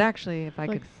 Yeah, but actually, if I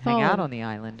Like could hang out solid. on the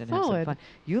island and have some Solid. fun.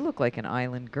 You look like an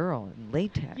island girl in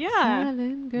latex. Yeah.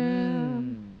 Island girl.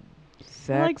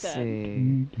 Sexy. I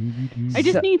like that. I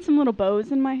just So- need some little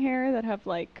bows in my hair that have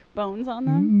like bones on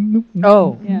them.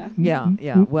 Oh, Yeah.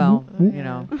 yeah. Well,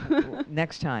 Yeah.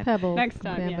 next time. Pebbles. Next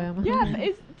time, Bam, yeah. bam. Yeah,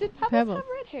 did Pebbles Pebbles. have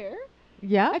red hair?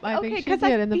 Yeah, I I, th- think okay, she 'cause I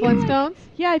did in the feel like- Flintstones.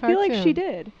 Yeah, I feel like she Cartoon.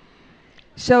 did.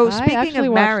 So I speaking actually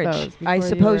of watched marriage, those I before you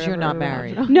suppose were you're not ever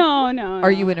married. around. No.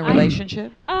 Are you in a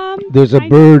relationship? There's a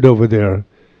kind of. bird over there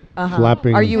Uh-huh.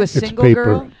 flapping Are you a its single paper.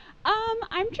 girl?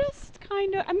 I'm just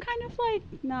kind of like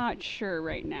not sure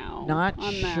right now. Not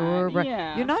on sure. That. Right.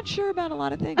 Yeah. You're not sure about a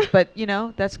lot of things, but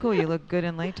that's cool. You look good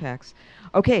in latex.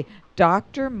 Okay,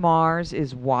 Dr. Mars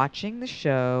is watching the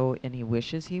show and he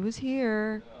wishes he was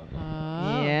here. Oh.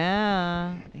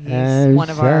 Yeah, he's I'm one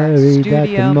of our sorry,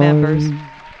 studio Dr. members. Mars.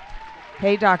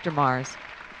 Hey, Dr. Mars,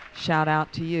 shout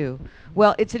out to you.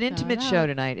 Well, it's an intimate show out.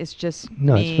 tonight. It's just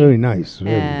No, me it's very nice.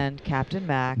 Very. and Captain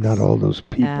Max. Not all those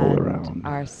people and around.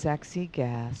 our sexy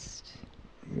guest.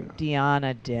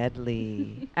 Deanna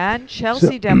Deadly. And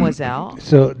Chelsea Demoiselle.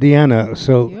 So Deanna,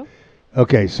 You?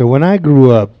 okay, so when I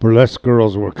grew up, burlesque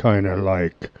girls were kind of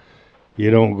like, you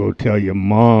don't go tell your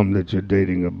mom that you're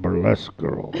dating a burlesque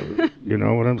girl. You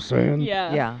know what I'm saying?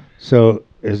 Yeah. Yeah. So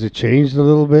has it changed a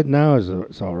little bit now? Is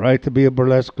it's all right to be a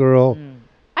burlesque girl?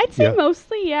 I'd say Yeah.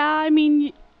 mostly, yeah. I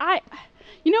mean,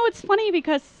 it's funny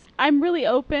because I'm really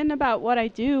open about what I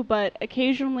do, but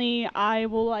occasionally I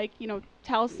will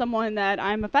tell someone that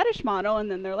I'm a fetish model, and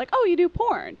then they're like, "Oh, you do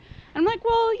porn?" I'm like,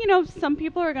 "Well, some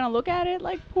people are gonna look at it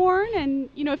like porn, and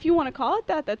if you want to call it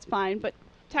that, that's fine. But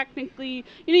technically,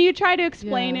 you try to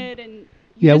explain Yeah. it, and you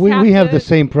Yeah, just we have to- the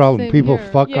same problem. Same People here.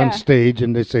 fuck Yeah. on stage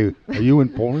and they say, "Are you in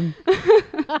porn?"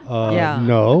 Yeah.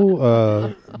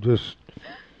 No, just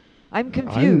I'm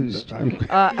confused. I'm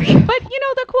But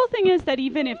the cool thing is that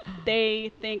even if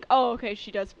they think, "Oh, okay,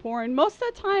 she does porn," most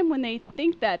of the time when they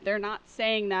think that, they're not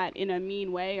saying that in a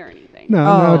mean way or anything. no,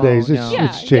 Oh, nowadays no. it's Yeah,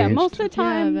 it's yeah. changed. Most of the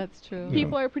time, Yeah, that's true.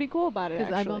 people are pretty cool about it.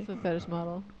 Because I'm Actually, also a fetish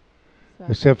model. So.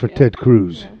 Except for Yeah. Ted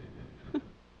Cruz.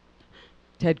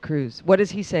 Ted Cruz. What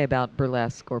does he say about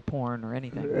burlesque or porn or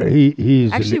anything?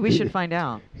 He's Actually, an we i- should find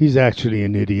out. He's actually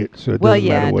an idiot, so it Well, doesn't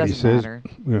yeah, matter it what he doesn't says. matter.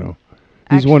 You know,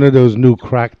 he's Actu- one of those new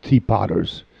crack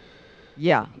teapotters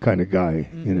Yeah, kind of guy.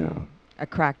 You Mhm. know, a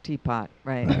cracked teapot,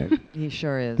 right? Right. He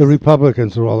sure is. the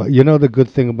Republicans are all. You know the good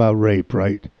thing about rape,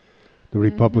 right? The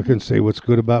Republicans say what's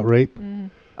good about rape.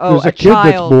 oh, there's a a kid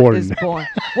that's child born. is born.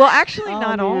 Well, actually, Oh,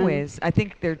 not man. always. I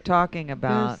think they're talking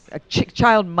about There's-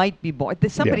 child might be born.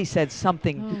 Somebody said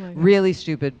something Oh my God. really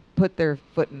stupid, put their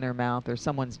foot in their mouth or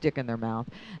someone's dick in their mouth,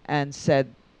 and said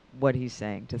what he's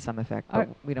saying to some effect, but Are-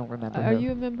 we don't remember. Are who.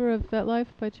 you a member of FetLife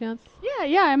by chance?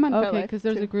 yeah, I'm on Okay, FetLife, because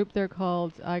there's too. a group there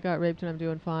called I Got Raped and I'm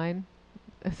Doing Fine.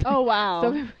 Oh wow.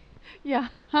 So, yeah.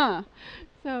 Huh.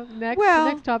 So next, Well-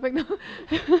 the next topic. No.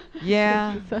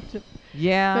 Yeah. Such a-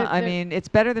 Yeah, But I there- mean, it's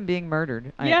better than being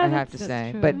murdered. Yeah, I have to that's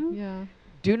say, true. but yeah.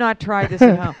 do not try this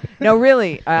at home. No,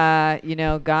 really.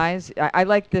 Guys, I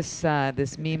like this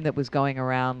this meme that was going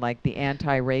around, like the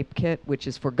anti-rape kit, which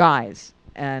is for guys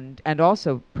and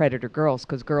also predator girls,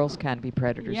 because girls can be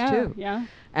predators Yeah. too, Yeah.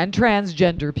 and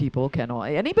transgender people can.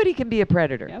 Anybody can be a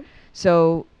predator. Yep.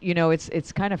 So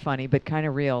it's kind of funny, but kind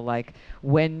of real. Like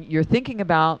when you're thinking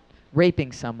about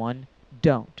raping someone,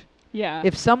 don't. Yeah.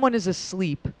 If someone is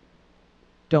asleep,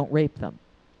 don't rape them.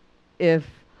 If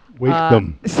Wake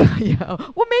them.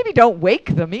 well, maybe don't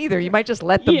wake them either. You might just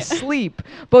let them Yeah. sleep.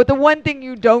 But the one thing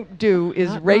you don't do is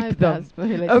Not my rape them. best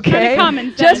relationship. Okay, Kinda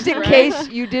common just sense, in right? case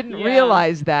you didn't Yeah.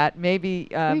 realize that, maybe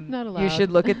Sleep not you allowed.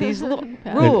 should look at these little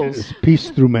Pass. rules. It's peace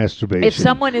through masturbation. If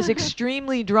someone is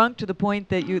extremely drunk to the point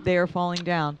that they are falling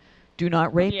down, do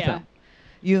not rape Yeah. them.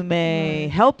 You may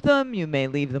Right. help them, you may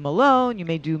leave them alone, you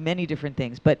may do many different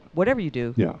things, but whatever you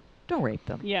do, Yeah. don't rape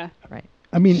them. Yeah. Right.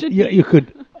 I mean, Should yeah, be. you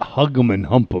could hug them and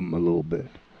hump them a little bit.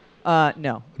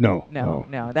 No. No.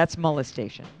 No, that's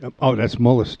molestation. Oh, that's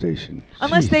molestation.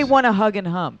 Unless they Jeez. want to hug and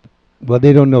hump, Well,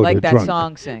 they don't know like they're that drunk.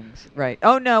 song sings. Right.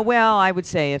 Oh no. Well, I would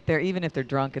say if they're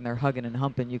drunk and they're hugging and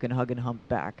humping, you can hug and hump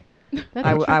back. That's I a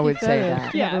w- I tricky would say fetish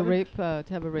that. To Yeah.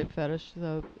 have a rape fetish.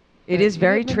 So It but is you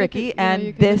very can- you tricky, can- and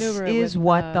you can this maneuver it is with,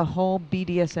 what the whole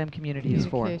BDSM community is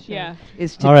for. communication. Yeah.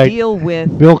 Is to All right. deal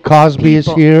with. Bill Cosby is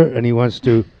people. here, and he wants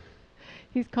to.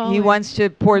 He's calling. He wants to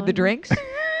pour the calling- drinks.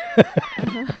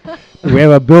 We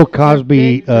have a Bill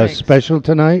Cosby big drinks. special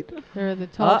tonight. They're the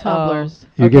tall Uh-oh. tumblers.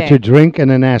 You Okay. get your drink and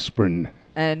an aspirin.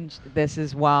 And this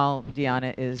is while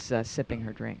Deanna is sipping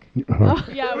her drink. Yeah. I was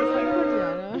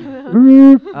like,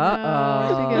 Diana. Uh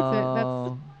she gets it. That's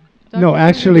oh. No, Dr.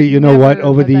 actually, Seuss you know what? never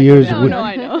Over let the that go years, down. no, no,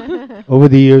 I know. over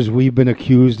the years, we've been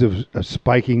accused of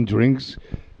spiking drinks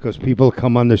because people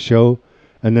come on the show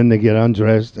and then they get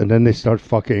undressed and then they start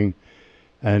fucking,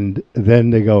 and then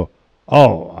they go,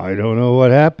 "Oh, I don't know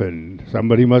what happened.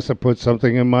 Somebody must have put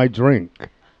something in my drink."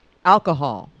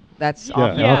 Alcohol. That's Yeah,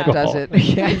 often Yeah. what does it.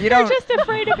 Yeah, you They're don't. just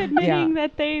afraid of admitting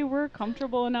that they were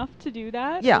comfortable enough to do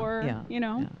that. Yeah, Or, yeah, you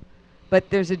know. yeah. But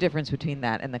there's a difference between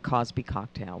that and the Cosby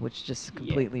cocktail, which just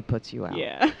completely puts you out.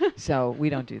 Yeah. So we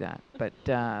don't do that. But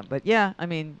yeah, I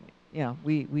mean,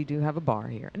 we do have a bar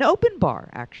here, an open bar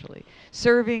actually,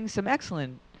 serving some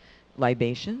excellent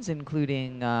libations,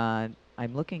 including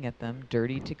I'm looking at them: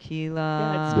 dirty tequila,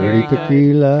 Yeah, it's Dirty very good.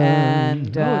 tequila. and Oh,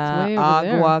 it's way over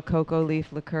there. agua cocoa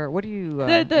leaf liqueur. What do you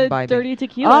the imbibing? dirty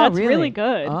tequila. Oh, That's really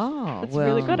good. Oh, It's well,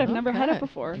 really good. I've never had it Okay.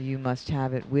 before. You must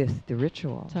have it with the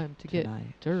ritual. Time to get tonight.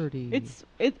 dirty.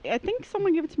 I think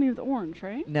someone gave it to me with orange,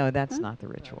 right? No, that's Huh? not the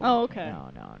ritual. Oh, okay.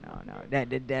 No.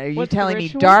 Are you What's the telling me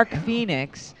ritual? Dark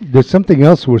Phoenix? There's something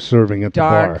else we're serving at the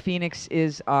Dark bar. Phoenix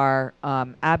is our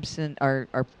absent, our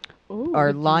Ooh, our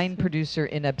what did you line say? producer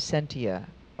in absentia,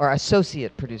 or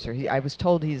associate producer. I was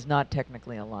told he's not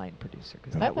technically a line producer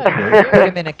because I that thought would he was put him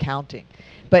here. in accounting.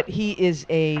 But he is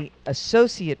a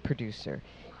associate producer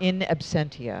in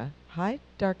absentia. Hi,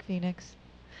 Dark Phoenix.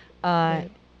 Right.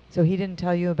 So he didn't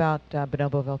tell you about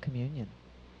Bonoboville Communion.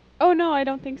 Oh no, I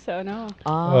don't think so. No.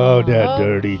 Oh, that Oh,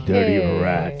 dirty, dirty okay.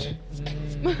 rat.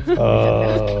 Mm.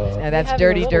 Oh, Now that's having a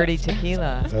dirty, little- dirty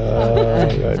tequila.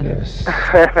 goodness.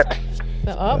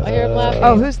 Oh, I hear him laughing.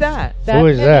 Oh, who's that? Who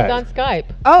is Him. that? He's on Skype.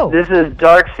 Oh. This is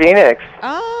Dark Phoenix.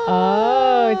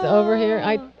 Oh, he's over here.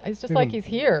 It's just You like can- he's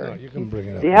here. No, you can bring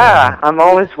it up. Yeah, I'm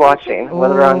always watching,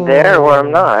 whether I'm there or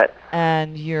I'm not.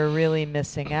 And you're really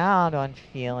missing out on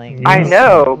feeling. I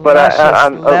know, but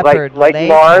I'm leopard like latex.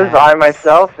 Mars. I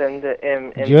myself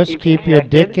am Just keep your dick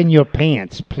connected in your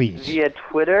pants, please. via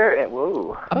Twitter. And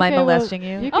whoa, Am I Okay, well, molesting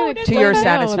you? you Oh, can that's To your explain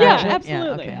that. satisfaction? Yeah, Yeah,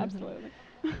 absolutely, okay. absolutely.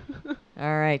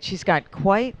 All right. She's got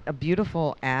quite a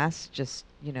beautiful ass, just,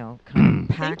 kind of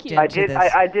packed you. into this.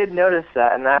 I did notice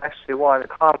that, and I actually wanted to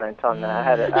comment on that.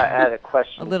 I had a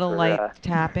question. A little for, light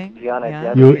tapping. Gianna Yeah.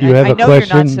 Jett. You have I a know you're not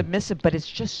question? submissive, but it's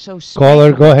just so sweet.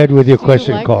 Caller, go ahead with your Do you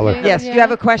question, like caller. pink? Yes, you have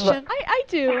a question? I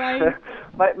do.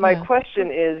 My Yeah.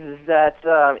 question is that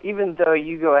even though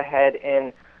you go ahead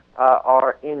and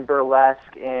are in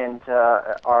burlesque and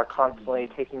are constantly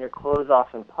taking your clothes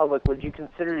off in public, would you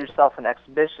consider yourself an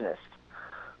exhibitionist?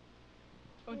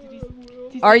 Oh, did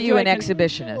he Are say, you do an I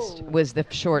exhibitionist? Was the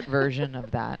short version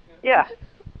of that. Yeah.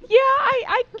 Yeah,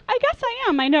 I guess I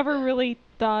am. I never really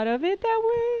thought of it that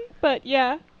way, but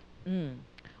yeah. Mm.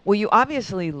 Well, you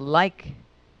obviously like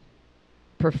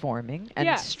performing and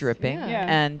Yes, stripping, yeah.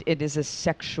 and it is a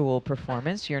sexual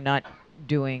performance. You're not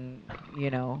doing,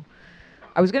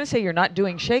 I was going to say you're not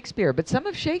doing Shakespeare, but some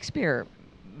of Shakespeare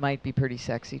might be pretty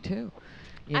sexy too.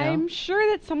 I'm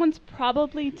sure that someone's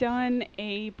probably done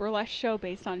a burlesque show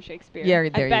based on Shakespeare. Yeah,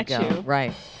 there I bet you go. you.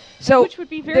 Right. So Which would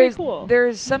be very there's, cool.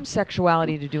 There's some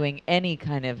sexuality to doing any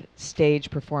kind of stage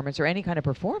performance or any kind of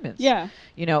performance. Yeah.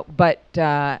 But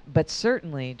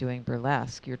certainly doing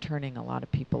burlesque, you're turning a lot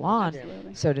of people on.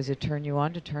 Absolutely. So does it turn you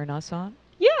on to turn us on?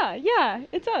 Yeah,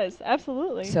 it does.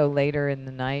 Absolutely. So later in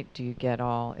the night, do you get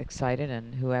all excited,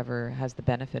 and whoever has the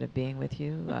benefit of being with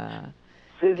you?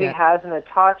 Susie Yeah. has an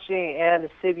Itachi and a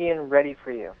Sibian ready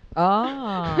for you.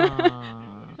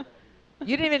 Oh.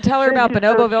 You didn't even tell her Should about you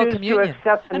so Bonoboville choose Communion. to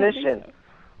accept the I don't think mission.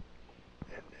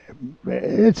 so.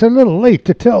 It's a little late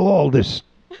to tell all this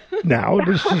now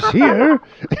that she's here.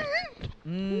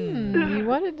 You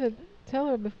wanted to tell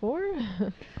her before?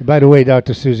 By the way,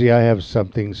 Dr. Susie, I have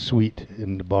something sweet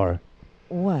in the bar.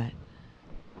 What?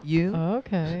 You?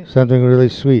 Okay. Something really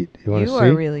sweet. You want to You see?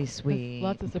 are really There's sweet.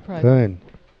 lots of surprises Fine.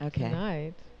 Okay.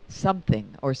 tonight.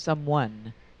 Something or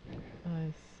someone.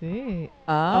 I see.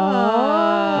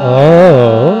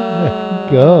 Oh,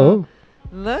 go.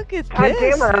 Look at God this.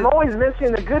 damn it, I'm always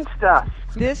missing the good stuff.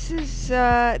 This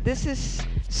is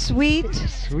sweet,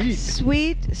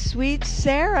 sweet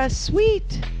Sarah,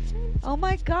 sweet. Oh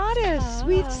my goddess,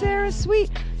 sweet Sarah,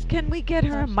 sweet. Can we get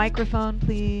her a microphone,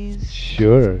 please?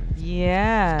 Sure.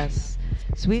 Yes,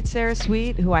 sweet Sarah,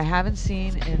 sweet, who I haven't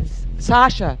seen in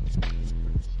Sasha.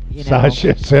 You know.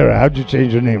 Sasha, Sarah, how'd you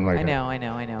change your name like I that?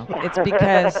 know.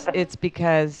 It's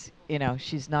because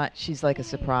she's like a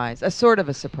surprise, a sort of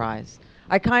a surprise.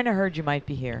 I kind of heard you might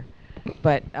be here,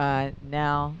 but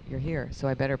now you're here, so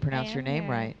I better pronounce your name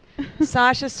right.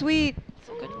 Sasha Sweet.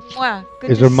 Mwah, good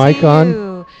Is to her mic see on?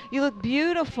 you. You look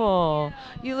beautiful.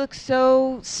 You look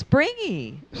so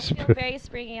springy. I feel very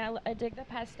springy. I dig the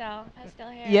pastel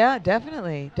hair. Yeah,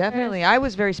 definitely. I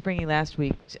was very springy last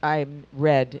week. I'm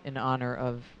red in honor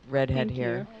of redhead Thank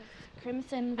hair. you.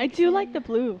 Crimson. I do like vixen. the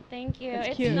blue. Thank you. It's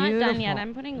It's cute. not done yet. Beautiful.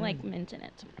 I'm putting like mint in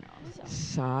it tomorrow. So.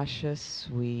 Sasha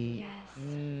Sweet.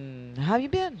 Yes. How you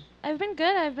been? I've been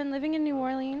good. I've been living in New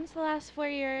Orleans the last 4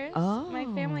 years. My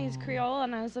family is Oh. Creole,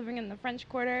 and I was living in the French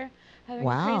Quarter, having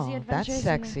Wow, crazy that's adventures.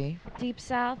 sexy. In the Deep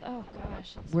South. Oh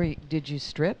gosh. Did you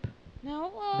strip?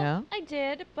 No, well, No? I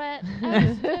did, but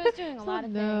I was doing a lot of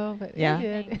No, things. but Yeah. you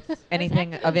did. I was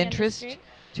Anything active of in the interest industry.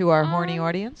 to our horny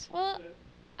audience? Well,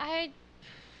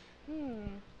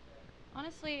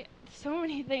 honestly, so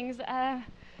many things. I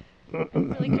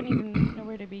really couldn't even know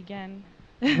where to begin.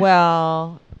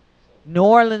 Well, New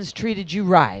Orleans treated you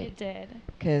right It did.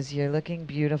 because you're looking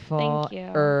beautiful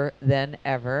Thank you. than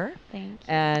ever. Thank you.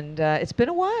 And it's been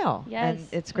a while. Yes, And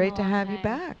it's it's been great a to long have you time.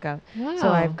 back. Wow. So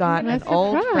I've got nice an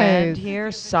old friend surprise.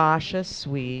 here, Sasha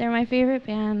Sweet. They're my favorite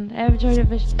band. I have Joy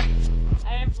Division. I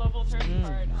have Level turn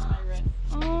card on my wrist.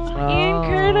 Oh, Ian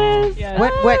Curtis. Yeah.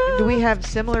 What do we have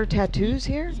similar tattoos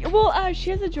here? Well, she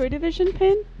has a Joy Division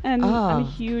pin, and I'm a Oh.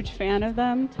 huge fan of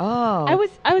them. Oh.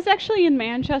 I was actually in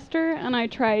Manchester, and I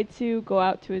tried to go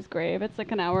out to his grave. It's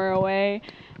like an hour away,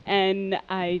 and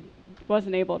I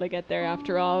wasn't able to get there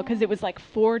after all because it was like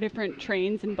 4 different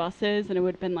trains and buses, and it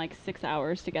would have been like 6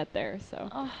 hours to get there. So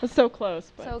it was so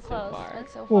close, but So close. far.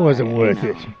 That's so It far. wasn't worth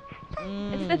it.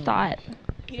 It's the thought.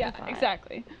 Yeah, thought.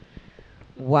 exactly.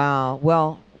 Wow.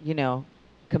 Well,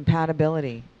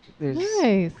 compatibility. There's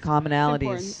Nice. commonalities.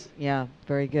 important. Yeah,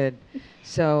 very good.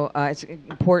 So it's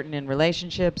important in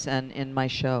relationships and in my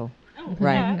show. Oh,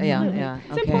 Right. Yeah. absolutely. Yeah.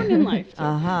 It's Okay. important in life. Too.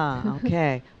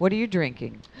 Okay. What are you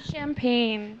drinking?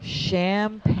 Champagne.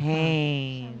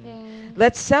 Champagne.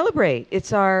 Let's celebrate.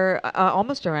 It's our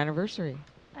almost our anniversary.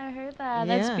 I heard that.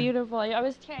 Yeah. That's beautiful. I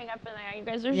was tearing up in there. You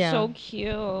guys are Yeah. so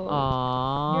cute.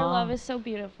 Aww. Your love is so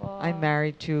beautiful. I'm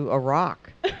married to a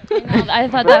rock. I know. I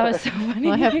thought that was so funny.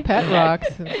 Well, I have pet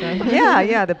rocks and stuff.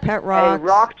 Yeah, the pet Hey, rocks.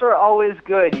 rocks are always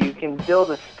good. You can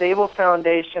build a stable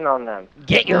foundation on them.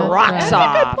 Get your That's rocks right. That's a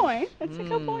off. good point. That's a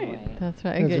good point. That's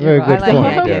right. That's Get a your very I good rocks like the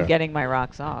point, off. idea yeah. of getting my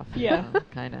rocks off. Yeah.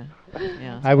 Kind of.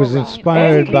 Yeah. I was Well,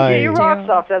 inspired Hey, you can by get your rocks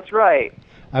off. That's right.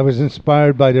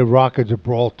 the Rock of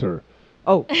Gibraltar.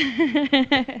 Oh.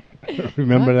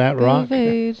 Remember that rock? Of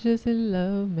ages in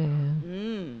love,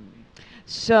 man.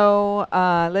 So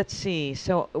let's see.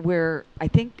 So we're, I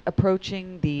think,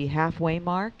 approaching the halfway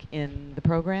mark in the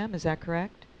program. Is that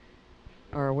correct?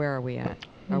 Or where are we at?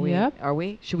 Are Yep. we? Are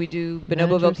we? Should we do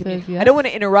Manager Bonoboville says Communion? I yes. don't want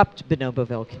to interrupt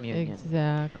Bonoboville Communion.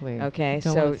 Exactly. Okay,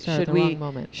 Don't so wanna start should at the we wrong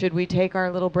moment. should we take our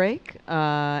little break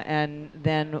and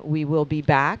then we will be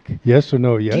back? Yes or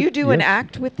no? Yes. Do you do an yes.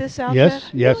 act with this outfit? Yes.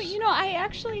 Yes.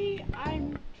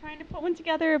 I'm trying to put one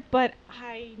together, but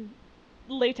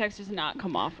latex does not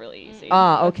come off really easy.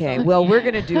 Ah, That's okay. all. Well, we're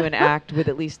going to do an act with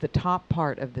at least the top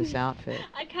part of this outfit.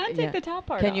 I can Yeah. take the top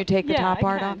part Can off. you take the Yeah, top I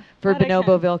part can. off for That I can.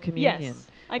 Bonoboville Communion? Yes,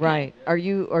 I can. Right. Are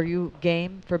you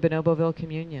game for Bonoboville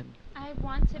Communion? I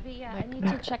want to be. I need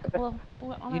to check. Well, on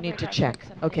You my need break to I'll check.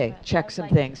 something, Okay, but I check would some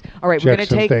like things. All right, Check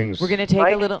some things. we're gonna take a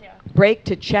Mike? little break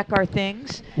to check our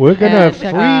things. We're gonna And, free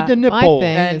uh, the My nipple.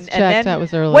 thing is checked. That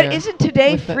was earlier. What isn't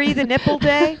today With the- free the nipple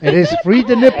day? It is free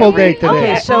the nipple day today.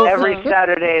 Okay, so- every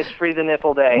Saturday is free the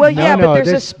nipple day. Well, No, yeah, no, but there's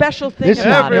a this- special thing This is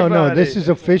about it. no. This is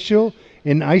official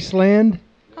in Iceland.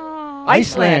 Oh,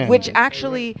 Iceland, which Iceland.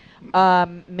 actually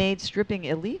made stripping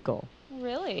illegal.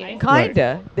 really?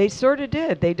 Kinda. They sort of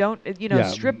did. They don't. Yeah,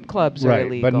 Strip clubs are Right,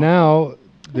 illegal. but now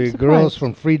the surprised. girls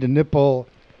from Free the Nipple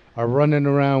are running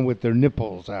around with their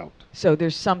nipples out, So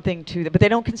there's something to that, but they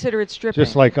don't consider it stripping.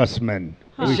 just like us men.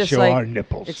 It's We just show like- our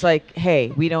nipples. It's like,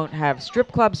 hey, we don't have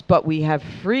strip clubs, but we have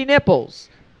free nipples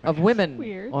of women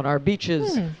weird. on our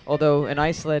beaches. Hmm. Although in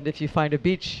Iceland, if you find a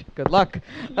beach, good luck.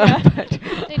 Yeah. But-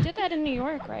 They did that in New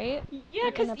York, right? Yeah,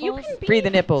 With the because you nipples? can be Free the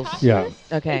nipples. topless.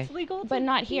 Yeah. Okay. It's legal, But to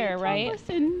not be here, right? topless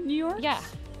in New York. Yeah.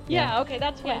 Yeah. Okay,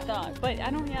 that's what I Yeah. thought. But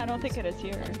I don't think it is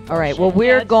here. All right. Well, Shit.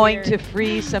 we're Yeah, it's going weird. to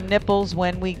free some nipples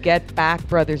when we get back,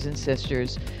 brothers and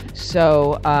sisters.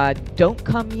 So don't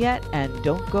come yet and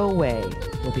don't go away.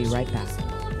 We'll be right back.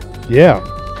 yeah.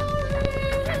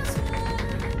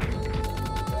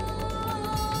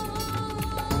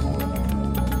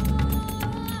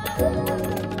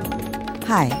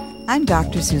 Hi, I'm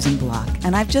Dr. Susan Block,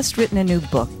 and I've just written a new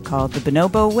book called The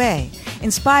Bonobo Way,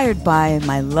 inspired by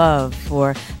my love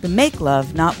for the make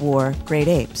love, not war great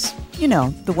apes. You know,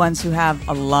 the ones who have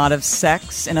a lot of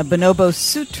sex in a bonobo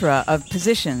sutra of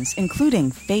positions,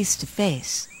 including face to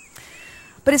face.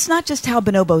 But it's not just how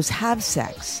bonobos have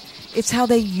sex, it's how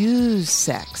they use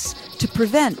sex to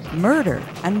prevent murder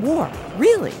and war,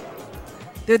 really.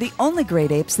 They're the only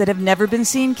great apes that have never been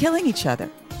seen killing each other.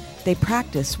 They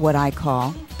practice what I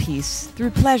call peace through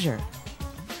pleasure,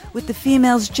 with the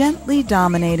females gently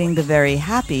dominating the very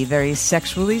happy, very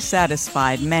sexually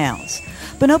satisfied males.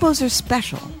 Bonobos are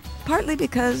special, partly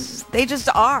because they just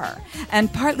are,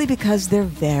 and partly because they're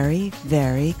very,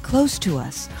 very close to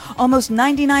us, almost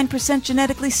 99%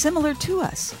 genetically similar to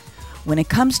us. When it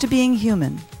comes to being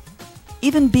human,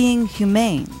 even being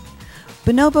humane,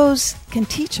 bonobos can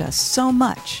teach us so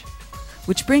much.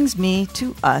 Which brings me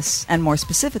to us, and more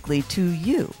specifically to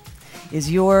you.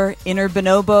 Is your inner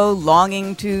bonobo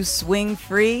longing to swing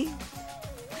free?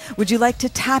 Would you like to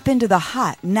tap into the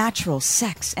hot, natural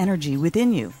sex energy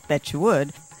within you? Bet you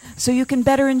would. So you can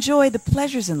better enjoy the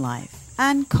pleasures in life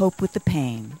and cope with the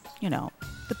pain. You know,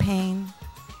 the pain.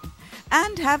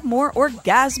 And have more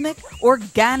orgasmic,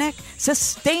 organic,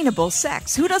 sustainable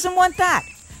sex. Who doesn't want that?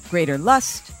 Greater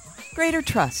lust, greater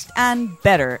trust, and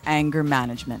better anger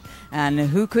management. And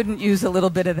who couldn't use a little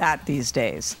bit of that these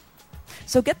days?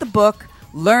 So get the book,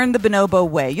 learn the Bonobo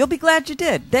way. You'll be glad you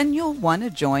did. Then you'll want to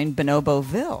join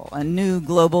Bonoboville, a new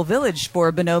global village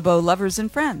for bonobo lovers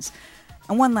and friends.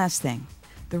 And one last thing.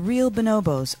 The real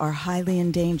bonobos are highly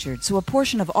endangered, so a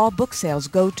portion of all book sales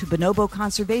go to bonobo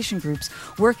conservation groups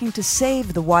working to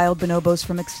save the wild bonobos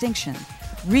from extinction.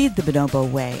 Read The Bonobo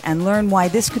Way and learn why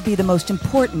this could be the most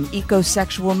important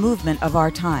ecosexual movement of our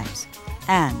times.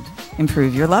 And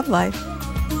improve your love life.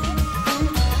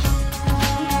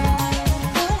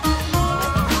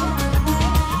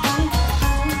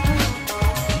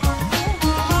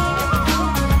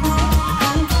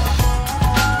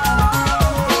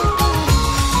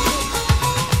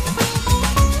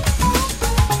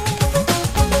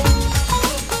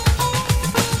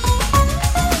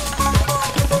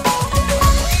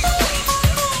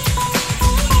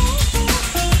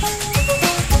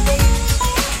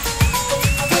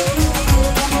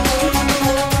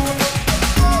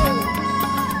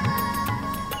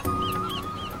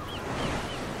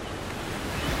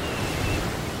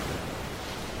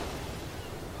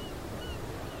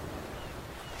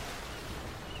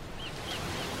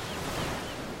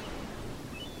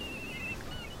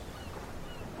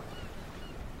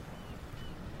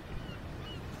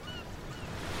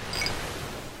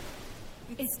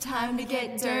 It's time to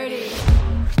get dirty.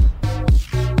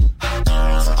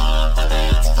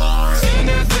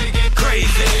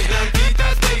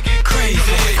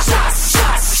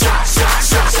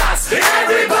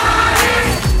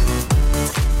 Everybody!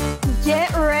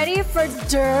 Get ready for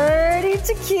dirty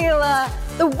tequila.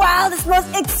 The wildest,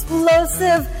 most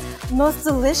explosive, most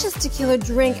delicious tequila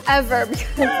drink ever.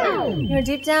 Because,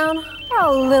 deep down, we're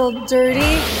a little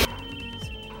dirty.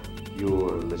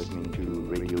 You're listening to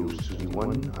Radio Susie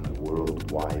One on the World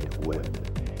Wide Web.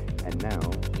 And now,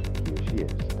 here she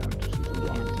is, Dr. Susan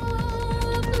Block.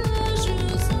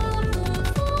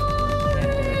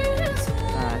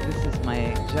 This is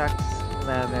my Jux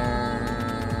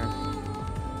leather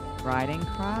riding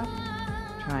crop.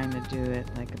 Trying to do it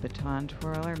like a baton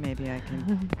twirler. Maybe I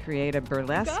can create a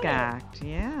burlesque act.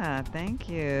 Yeah, thank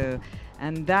you.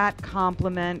 And that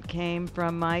compliment came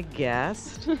from my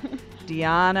guest,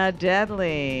 Deanna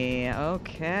Deadly.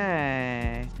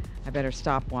 Okay. I better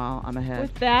stop while I'm ahead.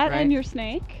 With that right? and your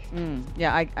snake?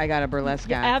 Yeah, I got a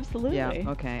burlesque act. Absolutely. Yeah,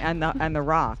 okay. And the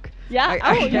rock. Yeah.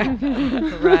 Yeah.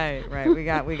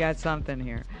 Right. We got something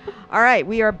here. All right,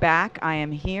 we are back. I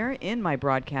am here in my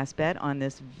broadcast bed on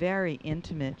this very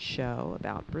intimate show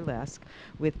about burlesque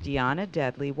with Deanna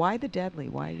Deadly. Why the Deadly?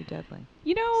 Why are you deadly?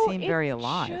 Seem very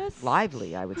alive,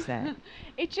 lively, I would say.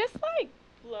 It just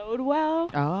flowed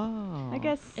well. Oh, I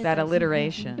guess that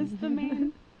alliteration is the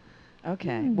main.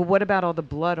 Okay. Well, what about all the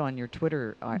blood on your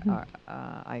Twitter icon?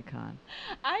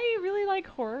 I really like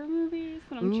horror movies,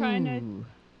 and I'm trying to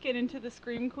get into the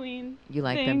Scream Queen. You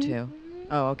like them too?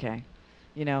 Oh, okay.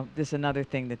 This is another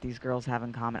thing that these girls have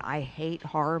in common. I hate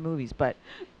horror movies, but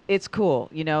it's cool.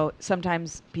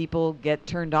 Sometimes people get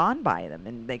turned on by them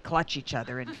and they clutch each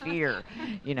other in fear,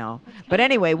 But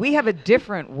anyway, we have a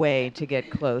different way to get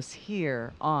close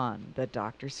here on the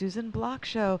Dr. Susan Block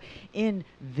Show in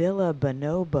Villa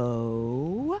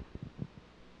Bonobo.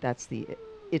 That's the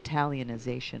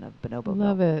Italianization of Bonobo.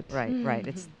 Love it. Right.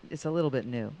 It's a little bit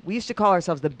new. We used to call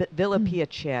ourselves the Villa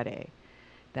Piacere.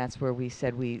 That's where we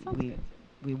said we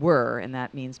were, and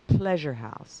that means pleasure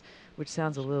house, which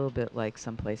sounds a little bit like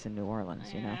someplace in New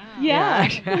Orleans, Yeah.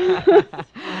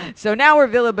 So now we're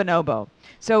Villa Bonobo.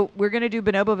 So we're going to do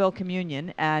Bonoboville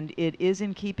Communion, and it is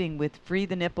in keeping with Free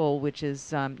the Nipple, which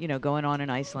is, going on in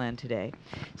Iceland today.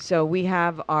 So we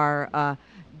have our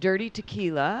Dirty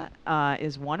Tequila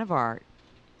is one of our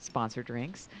sponsor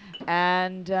drinks.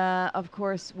 And, of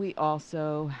course, we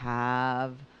also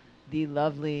have the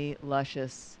lovely,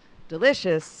 luscious,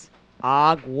 delicious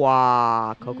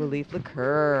agua, cocoa leaf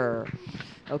liqueur.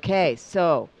 Okay,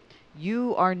 so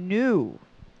you are new.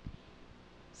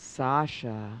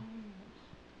 Sasha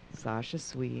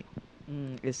Sweet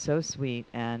is so sweet,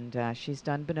 and she's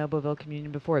done Bonoboville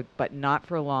Communion before, but not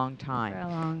for a long time. For a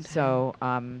long time.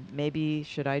 So maybe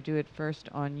should I do it first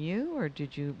on you, or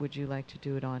would you like to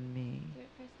do it on me? Do it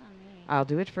first on me. I'll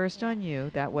do it first on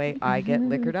you. That way I get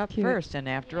liquored up first. And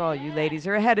after all, you ladies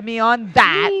are ahead of me on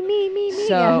that. Me.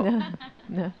 So, Yeah,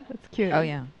 no, that's cute. oh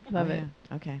yeah, Love Oh, it.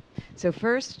 yeah. Okay. So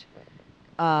first,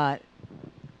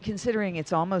 considering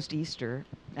it's almost Easter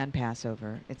and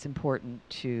Passover, it's important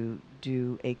to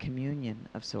do a communion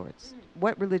of sorts.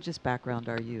 What religious background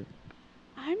are you?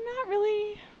 I'm not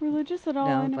really religious at all.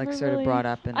 No, I never like sort really, of brought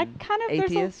up in I kind of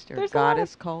atheist or there's a lot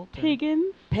goddess of cult. Or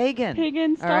pagan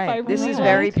pagan. stuff. All right. I This really is like.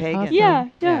 very pagan.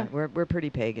 Awesome. Yeah. We're pretty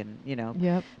pagan, you know.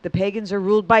 Yep. The pagans are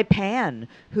ruled by Pan,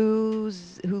 who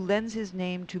lends his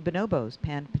name to bonobos,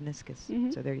 Pan Paniscus.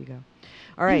 Mhm. So there you go.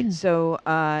 All right. So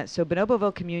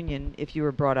Bonoboville Communion. If you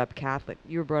were brought up Catholic,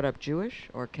 you were brought up Jewish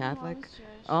or Catholic?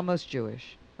 Almost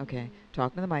Jewish. Okay.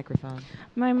 Talk to the microphone.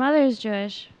 My mother's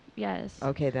Jewish. Yes.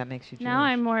 Okay, that makes you Jewish. Now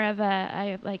I'm more of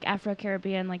I like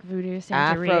Afro-Caribbean, like voodoo,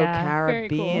 Santeria.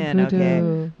 Afro-Caribbean. Very Okay.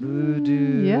 cool.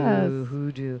 Voodoo. Yes.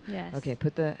 Hoodoo. Yes. Okay.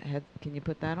 Put the head. Can you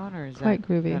put that on, or is Quite that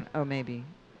groovy. that- oh, maybe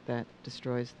that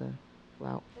destroys the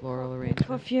floral arrangement.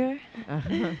 Coiffure. That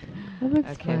looks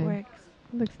Okay. It fine. works.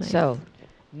 That looks nice. So,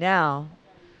 now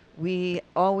we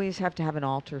always have to have an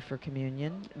altar for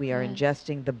communion. We are Yes.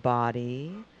 ingesting the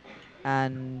body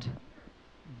and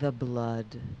the blood,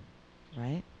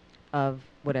 right, of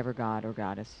whatever god or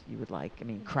goddess you would like. I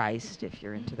mean, Christ, if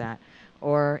you're into that.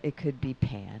 Or it could be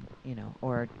Pan,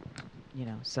 or,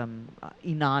 some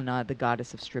Inanna, the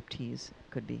goddess of striptease,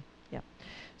 could be. Yeah.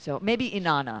 So maybe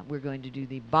Inanna. We're going to do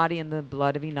the body and the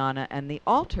blood of Inanna. And the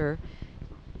altar,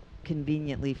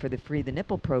 conveniently for the Free the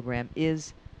Nipple program,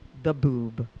 is the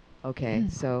boob. Okay,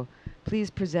 so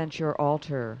please present your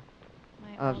altar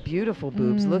My of altar. beautiful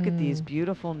boobs. Look at these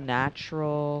beautiful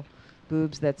natural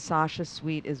boobs that Sasha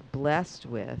Sweet is blessed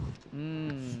with.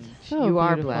 So You are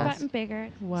beautiful. blessed. Gotten bigger.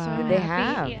 Wow. So I'm They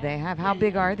happy, have. yeah. They have. How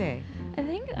big are they? I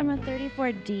think I'm a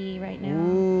 34D right now.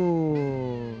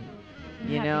 Ooh.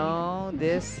 You happy. know,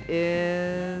 this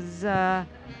is the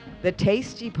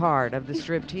tasty part of the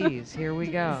striptease. Here we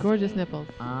go. Gorgeous nipples.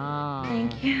 Ah.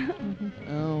 Thank you.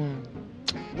 Oh.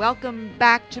 Welcome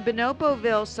back to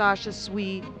Bonoboville, Sasha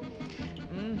Sweet.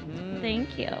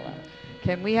 Thank you.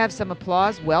 Can we have some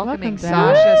applause welcoming Welcome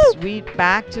back. Sasha Sweet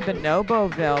back to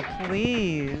Bonoboville,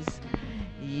 please?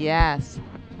 Yes.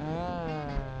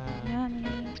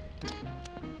 Yummy.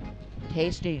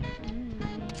 Tasty.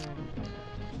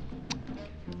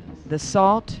 The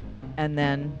salt and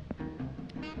then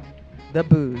the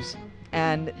booze.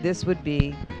 And this would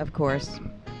be, of course,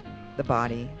 the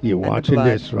body. You're and the watching blood.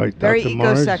 this, right, Very Dr.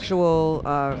 Mars?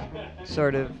 ecosexual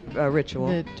sort of ritual.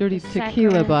 The dirty tequila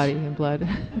Sacrament. body and blood.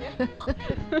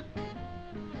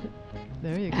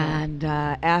 There you go. And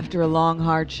after a long,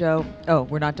 hard show, oh,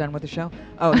 we're not done with the show?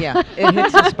 Oh, yeah, it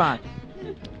hits the spot.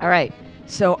 All right,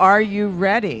 so are you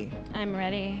ready? I'm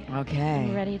ready. Okay.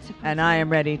 I'm ready to. And I am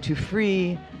ready to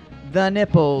free the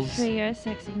nipples. For your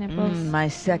sexy nipples. My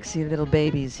sexy little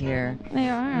babies here. They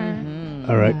are. Mhm.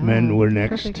 All right, Wow. men, we're next.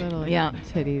 Perfect little Yeah.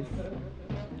 titties.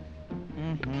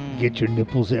 Mhm. Get your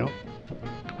nipples out.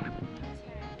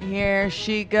 Here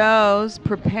she goes,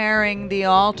 preparing the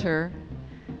altar.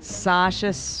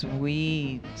 Sasha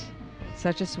Sweet.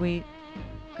 Such a sweet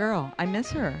girl. I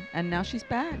miss her. And now she's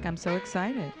back. I'm so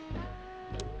excited.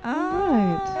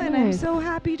 Right, And I'm nice. so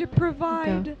happy to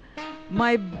provide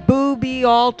my booby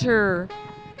altar.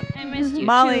 I missed you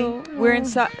Molly, too.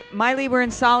 Miley, we're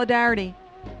in solidarity.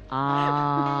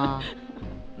 Ah.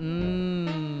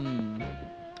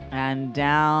 And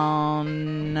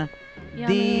down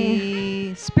Yummy.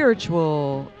 the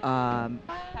spiritual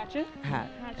Hatchet?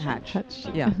 hatch. Touch.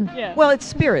 Yeah. Yeah. Well, it's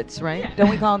spirits, right? Don't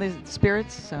we call these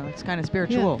spirits? So it's kind of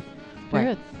spiritual.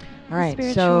 Right. Spirits. All right.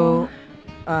 Spiritual.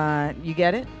 So, you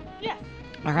get it? Yes.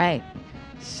 All right.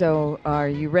 So, are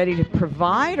you ready to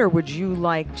provide, or would you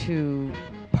like to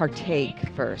partake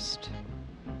first?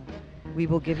 We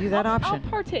will give you that option. I'll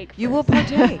partake. You will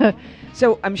first. partake.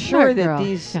 So I'm sure Smart that girl.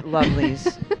 these Yeah.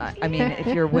 lovelies, I mean, if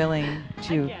you're willing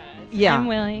to, Yes. yeah, I'm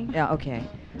willing. yeah, okay.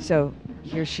 So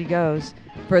here she goes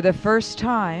for the first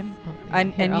time,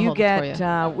 and Here, I'll you hold this for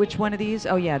get you. which one of these?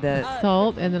 Oh yeah, the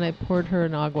Salt, and then I poured her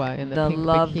an agua in the pink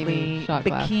lovely bikini shot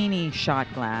glass. bikini shot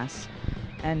glass,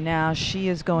 and now she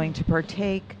is going to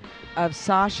partake of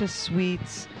Sasha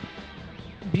Sweet's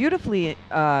beautifully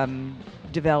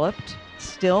developed,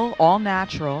 still all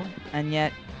natural, and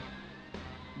yet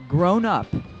grown up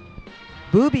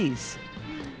boobies.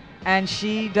 And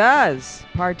she does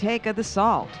partake of the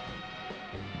salt.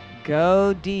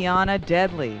 Go Deanna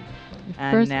Deadly.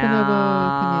 And First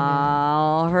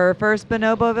now her first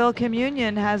Bonoboville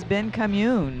communion has been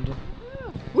communed.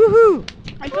 Woohoo!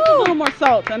 I took a little more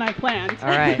salt than I planned. All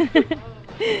right.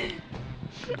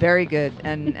 Very good.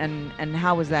 And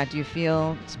how was that? Do you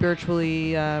feel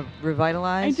spiritually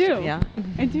revitalized? I do. Yeah.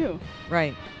 I do.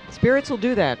 Right. Spirits will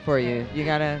do that for you. You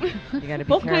gotta be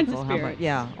Both careful. kinds of how much. spirits.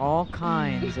 Yeah, all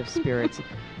kinds of spirits.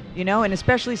 You know, and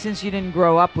especially since you didn't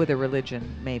grow up with a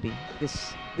religion, maybe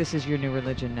this this is your new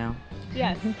religion now.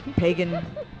 Yes. Pagan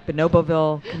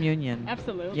Bonoboville communion.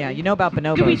 Absolutely. Yeah, you know about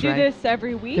bonobos, Do we do right? this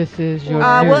every week? This is your.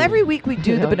 Well, every week we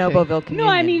do the Okay. Bonoboville communion.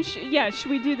 No, I mean,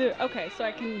 should we do the? Okay, so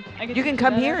I can. you can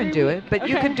come here and do it, but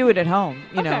you could do it at home.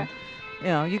 You know. Okay. You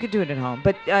know, you could do it at home,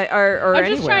 but or I'm anywhere.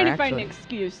 just trying to find actually. an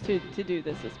excuse to do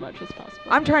this as much as possible.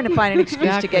 I'm trying to find an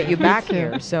excuse to get you Me back too.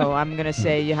 here, so I'm going to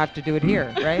say you have to do it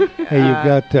here, right? Hey,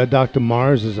 you've got Dr.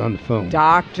 Mars is on the phone.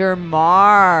 Dr.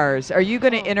 Mars. Are you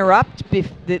going to interrupt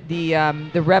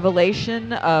the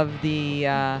revelation of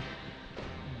the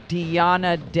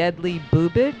Diana Deadly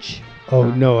Boobage? Oh,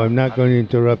 no, I'm not going to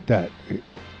interrupt that.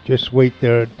 Just wait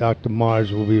there. Dr.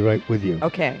 Mars will be right with you.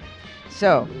 Okay.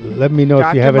 So, Let me know if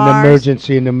Dr. you have Mars. an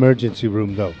emergency in the emergency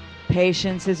room, though.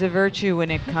 patience is a virtue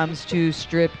when it comes to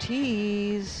strip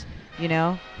tease. You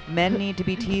know, men need to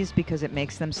be teased because it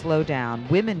makes them slow down.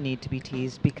 Women need to be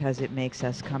teased because it makes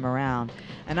us come around.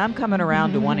 And I'm coming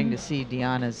around to wanting to see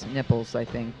Deanna's nipples, I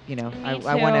think. You know, Me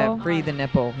I want to too. free the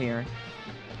nipple here.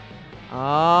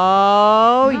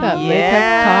 Oh, Look at that yes.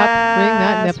 latex top. Bring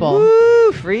that nipple.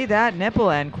 Woo, free that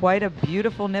nipple, and quite a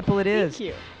beautiful nipple it is. Thank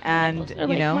you. And Nipples are you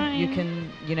like know, mine. you can,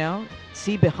 you know,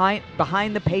 see behind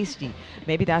the pasty.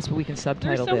 Maybe that's what we can There's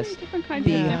subtitle so this. many different kinds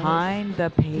of nipples. Behind the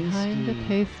pasty. Behind the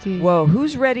pasty. Whoa,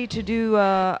 who's ready to do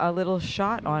a little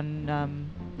shot on?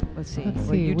 Let's see. Let's Well,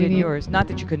 see, you we did need- yours. Not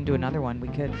that you couldn't do another one. We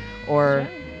could. Or,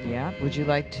 yeah. Would you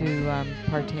like to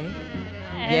partake?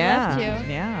 I'd love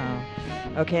to. Yeah.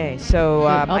 Okay, so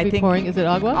I'll I be think pouring. Is it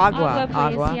agua? Agua,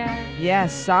 Agua, please, yeah.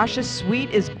 Yes, Sasha Sweet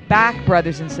is back,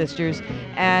 brothers and sisters,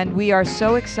 and we are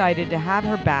so excited to have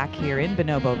her back here in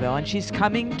Bonoboville, and she's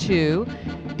coming to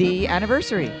the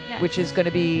anniversary, Yes. which is going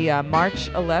to be March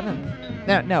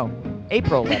 11th. No,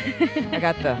 April 11th. I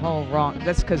got the whole wrong.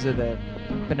 That's because of the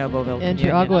Bonoboville. And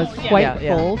your communion. agua is Oh, yeah. quite Yeah,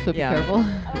 yeah, full, so be yeah. careful.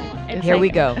 It's Here like we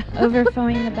go.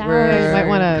 Overflowing the We're bowels. You might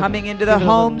wanna coming into give the it a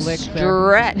little home lick there.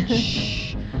 stretch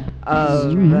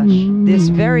of this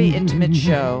very intimate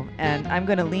show, and I'm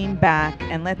going to lean back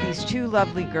and let these two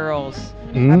lovely girls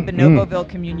have Bonoboville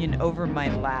communion over my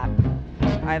lap.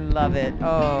 I love it.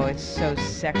 Oh, it's so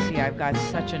sexy. I've got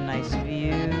such a nice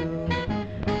view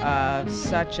of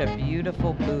such a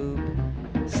beautiful boob.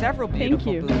 Several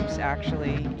beautiful you. boobs,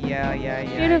 actually. Yeah.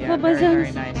 Beautiful Very, very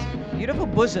bosoms. nice. Beautiful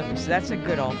bosoms. That's a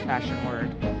good old-fashioned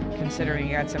word. Considering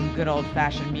you got some good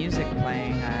old-fashioned music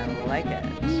playing, I like it.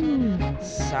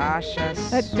 Sasha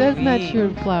That does match Sweet. your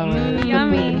flower.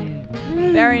 Yummy.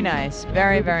 Very nice.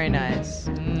 Very, very nice.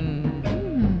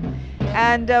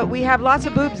 And we have lots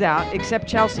of boobs out, except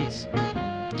Chelsea's.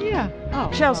 Yeah. Oh.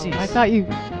 Chelsea's. I thought you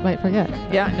might forget.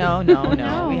 Yeah, no.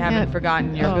 We haven't Can't-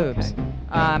 forgotten your Oh, boobs. okay.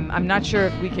 I'm not sure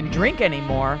if we can drink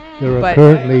anymore. There are but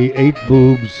currently 8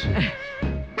 boobs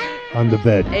on the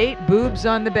bed. 8 boobs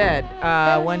on the bed.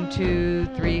 1, 2,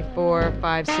 3, 4,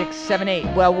 5, 6, 7, 8.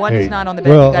 Well, one is 8. not on the bed.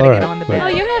 Well, You gotta all get right, on the but- bed. Oh,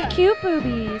 you have cute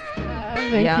boobies.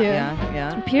 Thank you.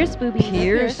 Yeah. Pierce boobies.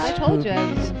 Pierce. I told you.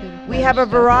 We have a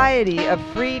variety of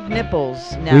freed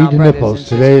nipples now, Free the brothers nipples. and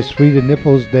Today is sisters. Free the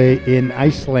Nipples Day in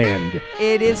Iceland.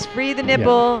 It is Free the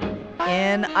Nipple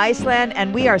in Iceland,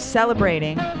 and we are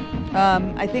celebrating.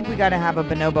 I think we got to have a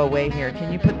bonobo way here.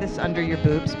 Can you put this under your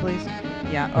boobs, please?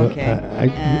 Yeah, okay.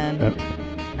 And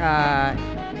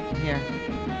here.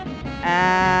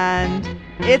 And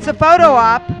it's a photo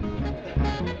op.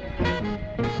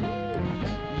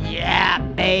 Yeah,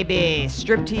 baby.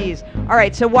 Striptease. All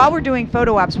right, so while we're doing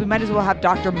photo ops, we might as well have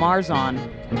Dr. Mars on,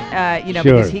 Sure.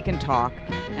 because he can talk.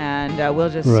 And we'll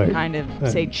just Right. kind of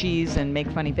say cheese and make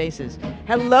funny faces.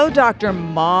 Hello, Dr.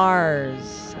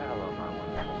 Mars. Hello, my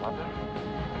wonderful mother.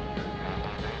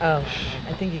 Oh,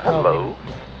 I think he called Hello. me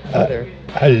mother.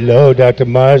 Hello, Dr.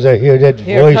 Mars. I hear that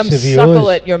Here, voice come of suckle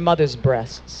yours. at your mother's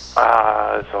breasts.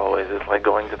 As always, it's like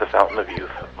going to the Fountain of Youth,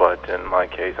 but in my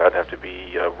case, I'd have to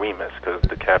be Remus, because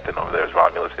the captain over there is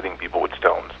Romulus hitting people with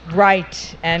stones.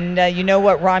 Right, and you know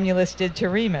what Romulus did to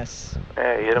Remus?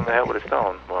 Hey, he hit him in the head with a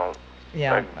stone. Well,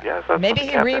 Yeah. yes, that's Maybe what he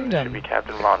the captain reamed him. should be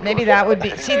Captain Romulus. Maybe that would be.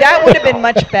 See, that would have been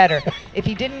much better if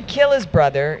he didn't kill his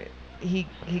brother. He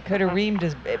could have reamed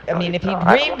his. I mean, if he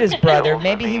reamed his brother,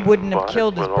 maybe he wouldn't have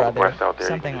killed his with all the brother. rest out there,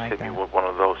 Something you can like just hit that. me with one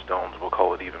of those stones. We'll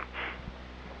call it even.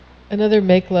 Another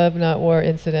make love, not war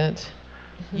incident.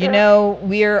 You know,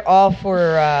 we're all for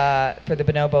the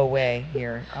Bonobo way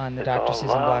here on the It's Dr. all Susan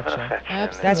love Block and Show. affection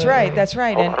Absolutely. That's right. That's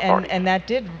right. All about party. And that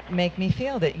did make me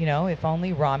feel that, you know, if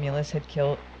only Romulus had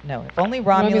killed. No, if only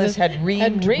Romulus had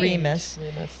reamed Remus,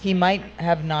 he might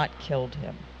have not killed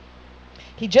him.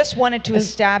 He just wanted to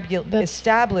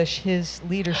establish his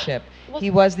leadership. He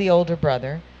was the older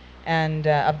brother, and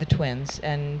of the twins,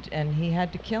 and he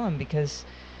had to kill him because,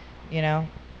 you know,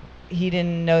 he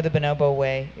didn't know the bonobo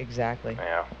way exactly.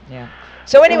 Yeah. Yeah.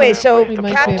 So anyway, so He might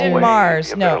be Captain away. Mars,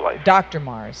 Be a better no, life. Dr.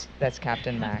 Mars. That's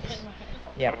Captain Max.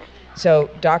 Yep. So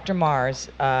Dr. Mars,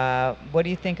 what do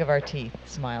you think of our teeth?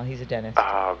 Smile. He's a dentist.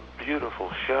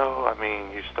 Beautiful show. I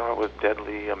mean, you start with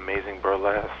deadly, amazing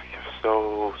burlesque,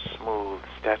 so smooth,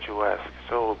 statuesque,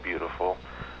 so beautiful,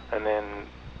 and then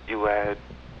you add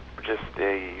just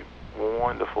a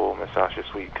wonderful massager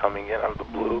suite coming in out of the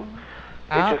blue.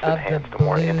 Out It just of enhanced the a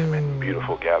more intimate, blue.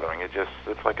 beautiful gathering.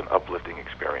 It's like an uplifting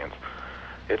experience.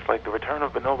 It's like the return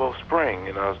of Bonobo Spring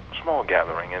in a small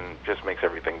gathering, and just makes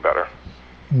everything better.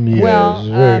 Yes, Well,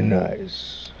 very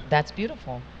nice. That's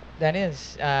beautiful. That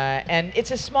is. And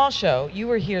it's a small show. You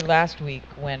were here last week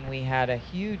when we had a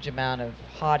huge amount of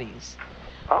hotties.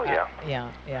 Oh, yeah.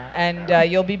 Yeah.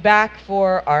 And you'll be back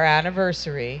for our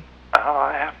anniversary.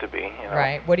 I have to be, you know.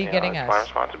 Right. What are you getting it's us? my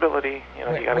responsibility. You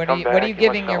know, you gotta What come are back. you must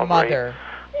giving your celebrate. mother?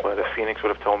 But if Phoenix would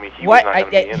have told me he What? was not going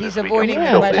to be in he's this week, avoiding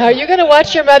I the would have question. Are you going to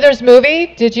watch your mother's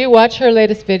movie? Did you watch her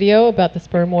latest video about the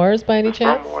sperm wars by any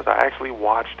chance? Sperm Wars, I actually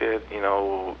watched it, you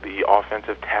know, the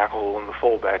offensive tackle and the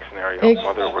fullback scenario.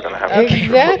 Mother, we're going to have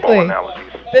Exactly. football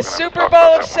analogies. The Super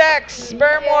Bowl of sex,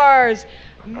 sperm wars.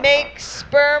 Make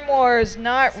sperm wars,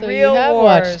 not So real you have wars.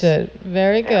 watched it.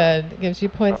 Very good. Gives you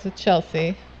points with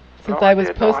Chelsea. Since No, I was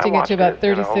did. No, I posting it watched to about it,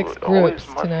 you know. 36 Always groups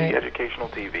must tonight. be educational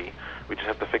TV. We just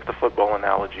have to fix the football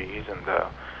analogies, and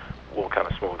we'll kind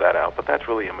of smooth that out. But that's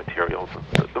really immaterial.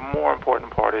 The more important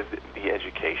part is the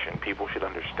education. People should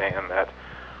understand that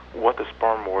what the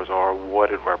sperm wars are,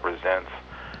 what it represents.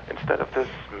 Instead of this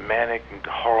manic,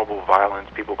 horrible violence,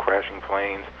 people crashing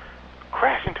planes,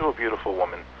 crash into a beautiful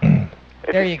woman.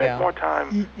 If There you you spend go. more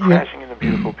time crashing into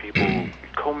beautiful people,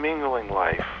 commingling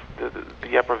life,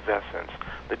 the effervescence,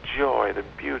 the joy, the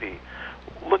beauty.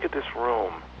 Look at this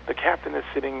room. The captain is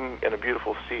sitting in a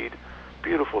beautiful seat,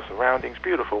 beautiful surroundings,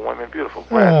 beautiful women, beautiful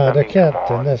glass. Ah, I the mean, come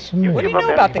captain, on. that's You me. would What do you love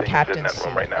know about the everything that's in captain's that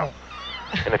room right seat?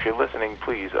 now. And if you're listening,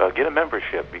 please get a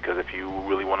membership, because if you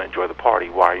really want to enjoy the party,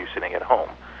 why are you sitting at home?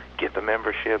 Get the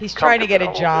membership. He's Come trying to get a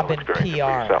Bonobo, job in experience it PR,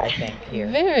 for yourself. I think, here.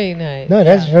 Very nice. No,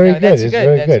 that's very No, good. that's It's good.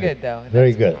 very That's good. good, though.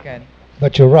 Very That's good.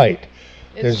 But you're right.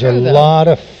 It's There's true, a though. lot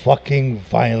of fucking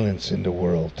violence in the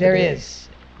world There today. is.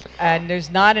 And there's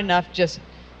not enough just,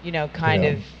 kind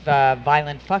of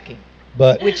violent fucking.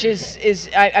 But Which is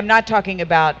I'm not talking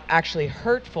about actually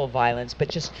hurtful violence, but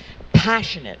just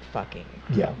passionate fucking.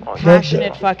 yeah,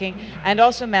 Passionate fucking. And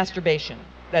also masturbation.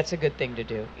 That's a good thing to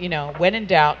do. When in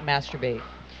doubt, masturbate.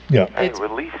 Yeah. Hey, It's-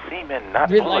 release semen, not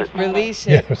Re- bullets. release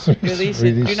it. Yes, Release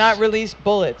it. Do release. not release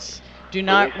bullets. Do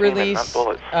not Release semen, release not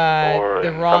bullets. Or the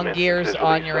in wrong some gears instances,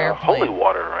 on release, your airplane. Holy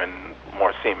water and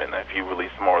more semen. If you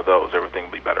release more of those, everything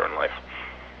will be better in life.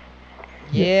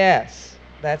 Yes,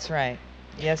 that's right.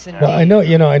 Yes, indeed. Well, I know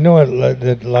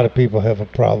that a lot of people have a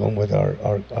problem with our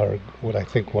what I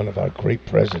think one of our great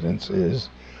presidents is,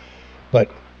 but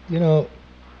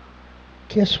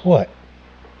guess what?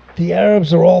 The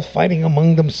Arabs are all fighting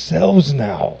among themselves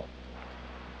now.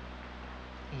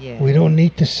 Yeah. We don't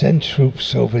need to send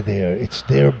troops over there. It's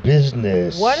their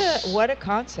business. What a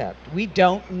concept. We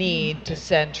don't need to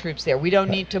send troops there. We don't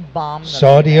need to bomb them.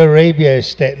 Saudi Arabia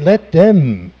is let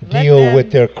them Let deal them-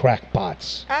 with their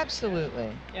crackpots. Absolutely.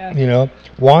 Yeah.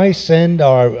 Why send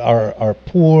our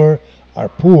poor,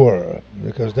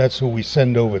 because that's who we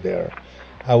send over there,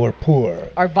 our poor.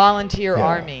 Our volunteer Yeah,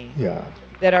 army Yeah,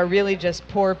 that are really just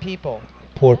poor people,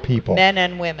 poor people. men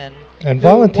and women. And who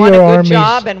want volunteer a good armies.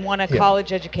 job and want a yeah.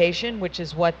 college education, which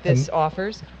is what this And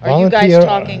offers. Are you guys volunteer-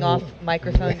 talking off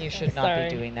microphone? You should not Sorry.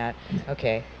 be doing that.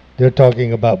 Okay. They're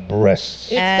talking about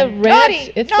breasts. It's And the rant.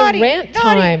 naughty, It's naughty, the rant naughty.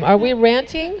 time. Are we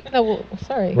ranting? No,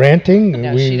 sorry. Ranting?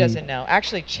 No, she doesn't know.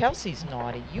 Actually, Chelsea's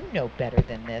naughty. You know better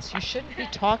than this. You shouldn't be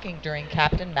talking during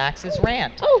Captain Max's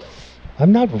rant. Oh,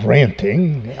 I'm not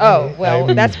ranting. Oh, well,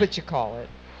 I'm that's what you call it.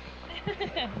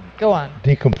 Go on.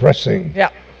 decompressing. Yeah.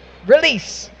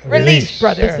 Release. Release.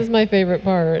 Brother. this is my favorite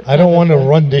part. I don't want to honestly.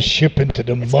 run this ship into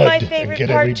the my mud and favorite get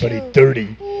part, everybody too.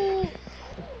 dirty.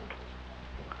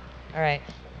 All right.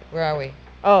 Where are we?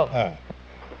 Oh,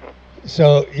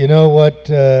 So you know what,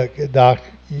 Doc?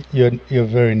 You're a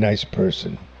very nice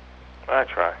person. I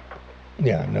try.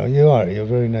 Yeah, no, you are. You're a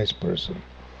very nice person.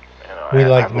 You know, We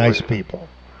like I nice believe- people.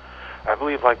 I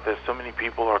believe like this, so many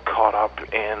people are caught up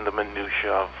in the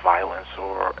minutia of violence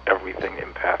or everything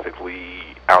empathically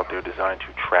out there designed to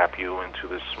trap you into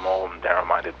this small,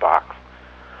 narrow-minded box.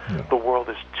 Yeah. The world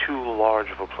is too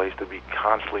large of a place to be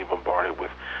constantly bombarded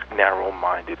with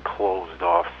narrow-minded,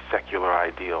 closed-off, secular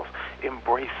ideals.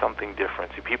 Embrace something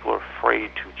different. See, people are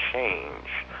afraid to change.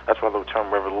 That's why the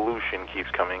term revolution keeps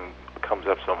coming comes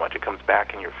up so much. It comes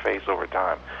back in your face over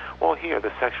time. Well, here,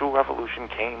 the sexual revolution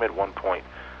came at one point.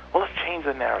 Well, let's change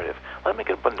the narrative. Let's make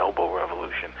it a bonobo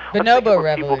revolution. Let's make it Bonobo where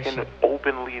revolution. People can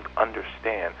openly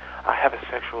understand, I have a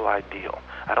sexual ideal.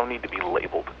 I don't need to be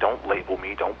labeled. Don't label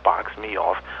me. Don't box me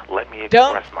off. Let me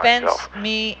Don't express fence myself.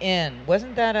 me in.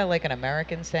 Wasn't that like an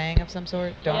American saying of some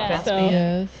sort? Don't Yeah, fence so- me in,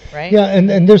 Yes. right? Yeah,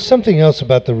 and there's something else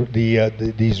about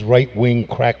these right-wing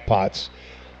crackpots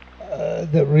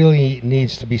that really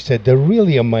needs to be said. They're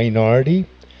really a minority.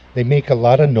 They make a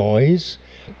lot of noise,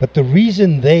 but the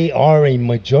reason they are a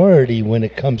majority when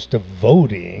it comes to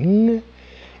voting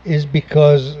is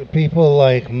because people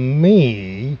like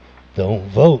me don't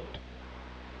vote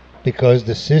because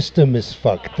the system is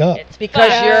fucked up. It's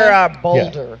because you're a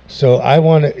boulder. So I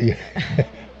want to.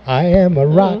 I am a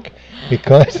rock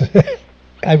because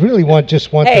I really want the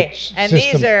Hey, and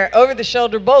system. these are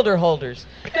over-the-shoulder boulder holders.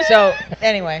 So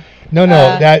anyway. No,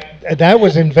 that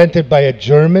was invented by a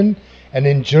German, and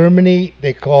in Germany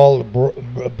they call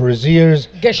braziers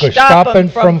Gestapen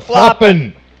from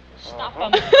floppen. Stop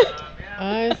 'em.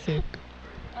 I see.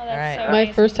 Oh, that's right. so My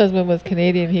amazing. first husband was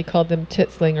Canadian. He called them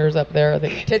tit-slingers up there. I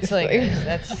think. Titslingers.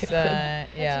 That's yeah.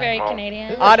 That's very Well,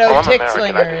 Canadian. Otto Well, I'm American. I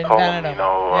Titslinger just in call them,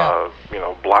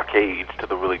 Canada. blockades to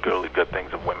the really good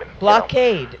things of women.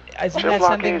 Blockade. Isn't They're that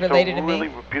something blockades related to to really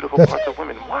me? beautiful That's- parts of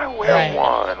women. Why wear Right.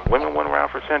 one? Women went around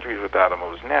for centuries without them. It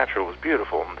was natural. It was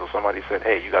beautiful until somebody said,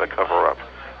 "Hey, you got to cover up."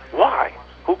 Why?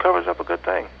 Who covers up a good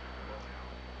thing?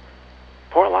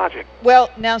 Poor logic. Well,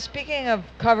 now speaking of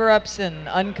cover-ups and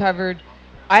uncovered,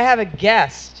 I have a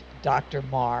guest, Dr.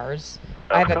 Mars.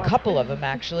 I have a couple of them,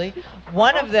 actually.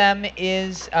 One of them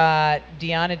is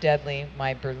Deanna Deadly,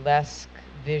 my burlesque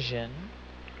vision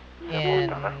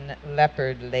in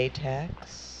leopard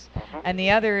latex. And the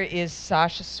other is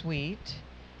Sasha Sweet,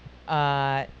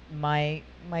 my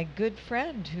good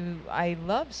friend who I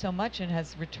love so much and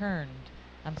has returned.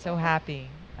 I'm so happy.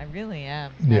 I really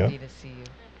am Yeah. happy to see you.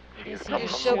 She's You're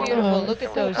so from- beautiful. Oh, Look at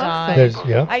so those awesome. eyes. There's-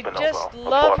 yeah. I Bonobo. just Applaud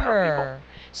love her, her.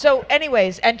 So,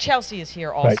 anyways, and Chelsea is here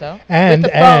Right. also And-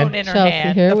 with the phone and- in her Chelsea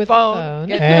hand. here the with the phone. phone.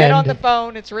 Get on And- the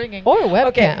phone. It's ringing. Or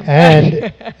webcam.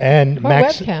 Okay. And Or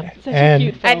Max webcam. Such a and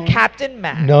cute phone. And Captain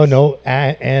Max. no,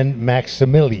 and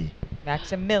Maximili.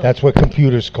 Maximilian. That's what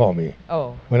computers call me.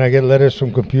 Oh. When I get letters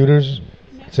from computers,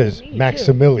 it says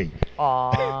Maximili.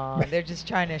 Aw, they're just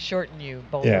trying to shorten you,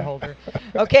 boulder Yeah. holder.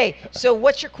 Okay, so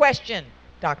what's your question,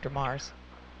 Dr. Mars?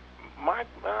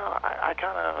 I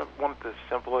kind of wanted to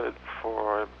simple it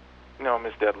for,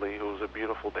 Miss Deadly, who's a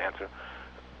beautiful dancer.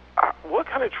 What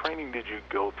kind of training did you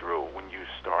go through when you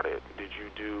started? Did you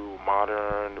do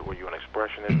modern? Were you an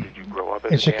expressionist? Did you grow up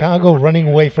as In a dancer, Chicago, or did running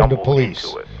you away from the stumble police.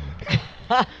 into it?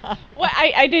 What?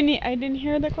 I didn't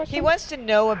hear the question. He wants to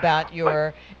know about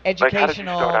your Like, how did you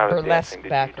educational start out as burlesque dancing? Did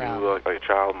background. you do like a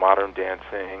child modern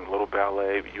dancing, little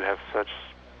ballet? You have such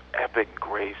epic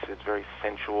grace. It's very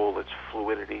sensual. It's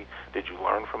fluidity. Did you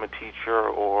learn from a teacher,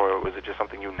 or was it just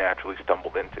something you naturally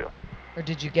stumbled into? Or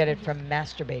did you get it from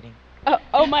masturbating?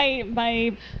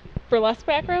 My burlesque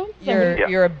background. Your Yeah.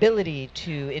 your ability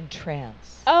to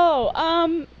entrance. Oh,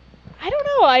 I don't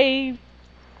know.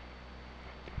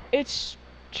 It's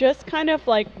just kind of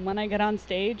like when I get on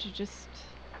stage, just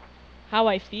how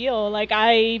I feel. Like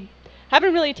I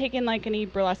haven't really taken like any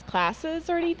burlesque classes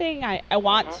or anything. I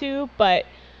want to, but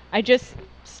I just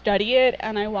study it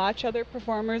and I watch other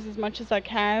performers as much as I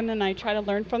can and I try to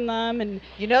learn from them. And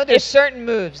You know, there's certain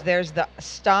moves. There's the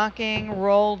stocking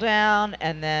roll down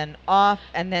and then off,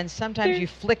 and then sometimes you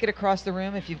flick it across the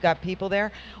room if you've got people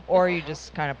there, or you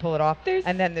just kind of pull it off.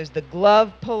 And then there's the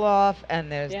glove pull off,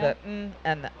 and there's Yeah. the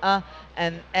and the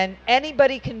and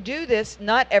anybody can do this.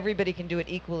 Not everybody can do it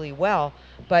equally well,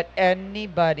 but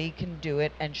anybody can do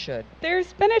it and should.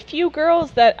 There's been a few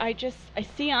girls that I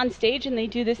see on stage and they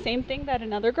do the same thing that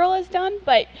another girl has done,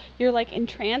 but you're like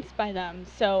entranced by them.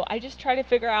 So I just try to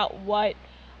figure out what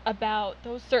about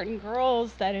those certain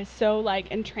girls that is so like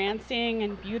entrancing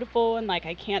and beautiful and like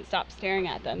I can't stop staring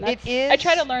at them. It I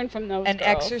try to is learn from those an girls.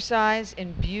 exercise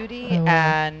in beauty Oh, wow.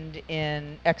 and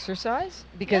in exercise,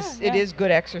 because Yeah, it yeah. is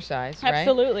good exercise, right?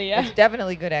 Absolutely, yeah. It's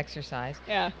definitely good exercise.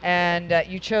 Yeah. And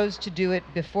you chose to do it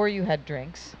before you had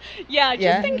drinks. Yeah,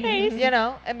 just in case. You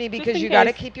know, I mean, Just because in you got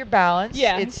to case. keep your balance.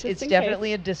 Yeah, it's just in definitely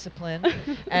case. a discipline,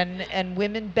 and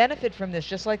women benefit from this,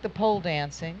 just like the pole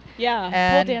dancing. Yeah, pole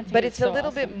And dancing but is it's a so little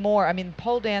bit awesome. more. I mean,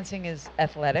 pole dancing is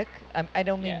athletic. I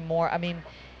don't mean Yeah. more. I mean,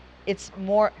 it's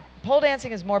more. Pole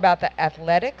dancing is more about the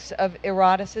athletics of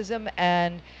eroticism,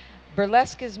 and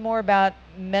burlesque is more about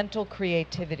mental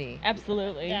creativity.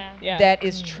 Absolutely. Yeah. That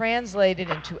is translated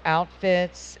into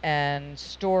outfits and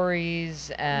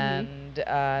stories and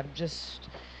just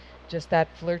just that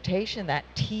flirtation, that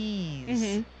tease.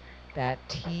 Mhm. That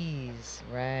tease.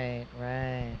 Right.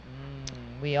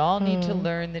 We all need to Oh.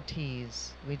 learn the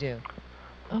tease. We do.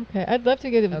 Okay, I'd love to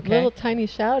give a Okay. little tiny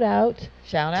shout out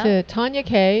Shout out. to Tanya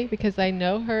K because I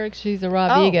know her. She's a raw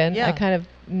Oh, vegan. yeah. I kind of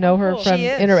know her cool. from She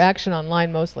is. interaction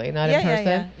online mostly, not in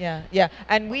person. Yeah.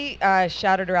 And we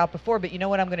shouted her out before, but you know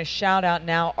what? I'm going to shout out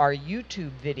now our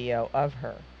YouTube video of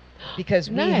her. Because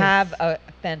we Nice. have a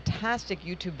fantastic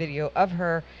YouTube video of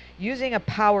her using a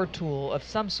power tool of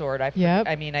some sort. Yep.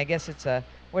 I mean, I guess it's a,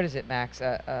 what is it, Max?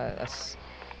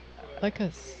 Like a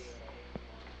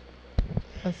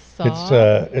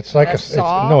saw. It's like A a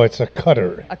saw? no, it's a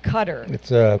cutter. A cutter.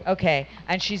 It's a Okay,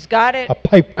 and she's got it a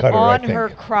pipe cutter. I on think. her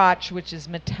crotch, which is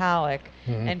metallic,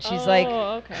 Mhm. and she's Oh, like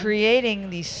okay. creating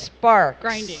these sparks,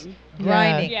 Grinding.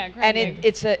 grinding, Yeah, and grinding.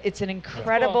 it's an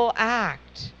incredible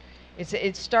act.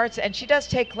 It starts, and she does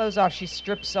take clothes off. She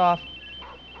strips off.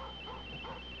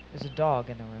 There's a dog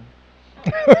in the room.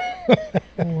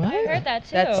 What? I heard that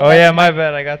too. That's- Oh yeah, my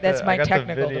bad. I got That's the my I got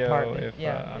technical the video. department. If,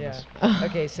 Yeah, on yeah. this-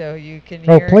 Okay, so you can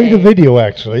Oh, hear. play the a- video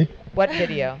actually. What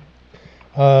video?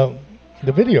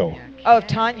 The video. Oh,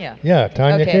 Tanya. Yeah,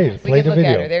 Tanya Okay, Case. we Play can the look at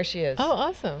video. her. There she is. Oh,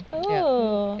 awesome.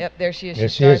 Oh. Yep, there she is. There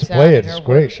She she is. starts Play out it. in her It's work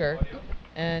great. shirt,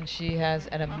 and she has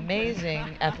an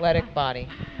amazing athletic body.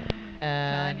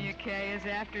 And Tanya K is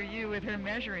after you with her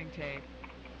measuring tape.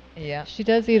 yeah, She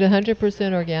does eat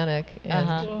 100% organic and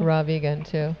Uh-huh. raw vegan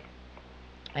too.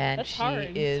 and That's she hard.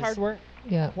 is It's hard work.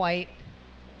 Yeah. quite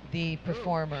the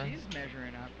performer. She's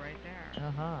measuring up right there.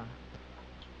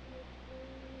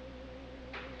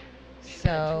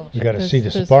 So You got to There's- see the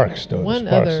there's sparks, though. one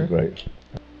The sparks other- are great.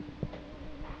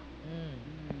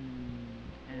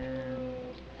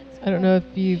 I don't know if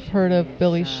you've heard of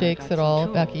Billy Shakes got at all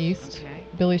some back tools, east. okay.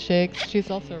 Billy Shakes. She's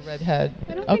also a redhead.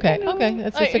 I don't think I Okay, know. okay.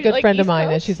 That's just a Like- good like friend of East mine,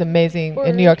 and Coast? she's amazing Or-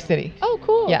 in New York City. Oh,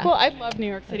 cool. Yeah. Cool. I love New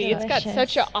York City. It's got such an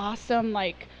Delicious. awesome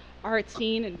like art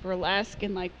scene and burlesque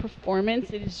and like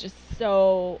performance. It is just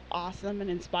so awesome and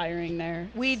inspiring there.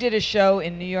 we did a show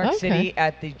in New York Okay. City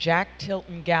at the Jack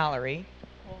Tilton Gallery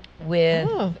with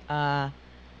Oh.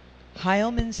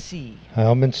 Heilman C.,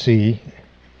 Helman C.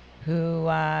 who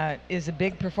is a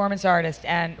big performance artist,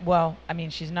 and well, I mean,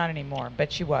 she's not anymore,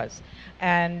 but she was.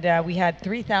 And we had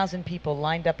 3,000 people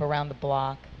lined up around the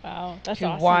block Wow, that's to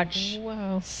awesome. watch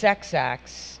Wow. sex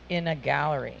acts in a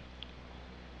gallery.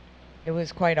 It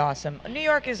was quite awesome. New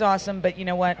York is awesome, but you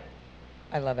know what?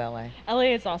 I love LA.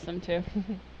 LA is awesome too.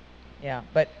 Yeah,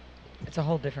 but it's a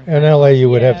whole different. In LA, you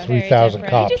would Yeah, have very 3,000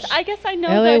 different. cops. I guess I know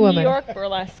LA the woman. New York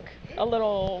burlesque a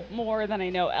little more than I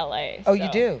know LA. Oh, you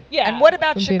so- do? Yeah. And what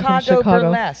about From being from Chicago Chicago.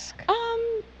 burlesque?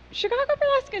 Chicago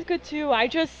burlesque is good too. I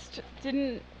just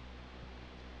didn't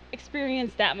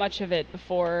experience that much of it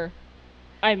before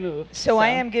I moved. So I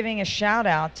am giving a shout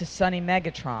out to Sunny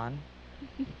Megatron,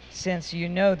 since you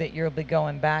know that you'll be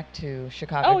going back to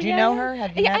Chicago. Oh, Do you yeah, know yeah. her?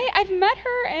 Have you Yeah, met? I've met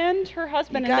her and her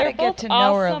husband. You and gotta they're get both to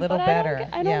know her a awesome, little but better.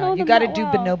 I don't Yeah, know you them got to that do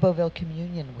well. Bonoboville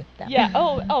communion with them. Yeah.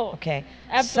 Oh. Okay.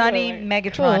 Absolutely. Sunny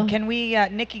Megatron. Cool. Can we,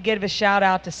 Nikki, give a shout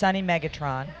out to Sunny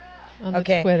Megatron? On the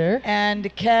Okay. Twitter.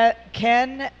 And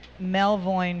Ken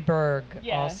Melvoinberg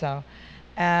Yeah. also.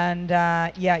 And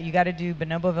yeah, you got to do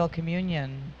Bonoboville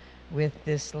communion with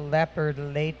this leopard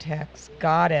latex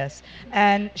goddess.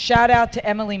 And shout out to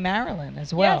Emily Marilyn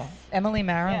as well. Yes. Emily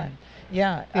Marilyn.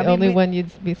 Yeah. The only one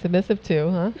you'd be submissive to,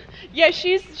 huh? Yeah,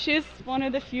 she's one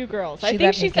of the few girls. She I think let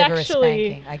me she's give her a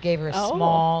actually. spanking. I gave her a Oh.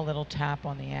 small little tap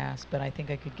on the ass, but I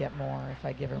think I could get more if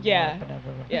I give her Yeah. more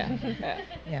Bonoboville. Yeah. yeah.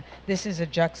 Yeah. This is a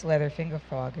Jux leather finger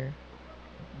frogger.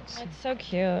 It's so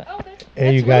cute. Oh,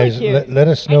 Hey, you That's really guys, cute. let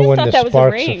us I know just when thought the that was a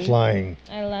sparks are ring. flying.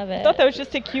 I love I it. thought that was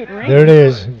just a cute ring. There it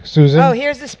is. Susan. Oh,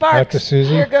 here's the sparks. Dr.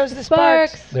 Susie. Here goes the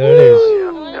sparks. There it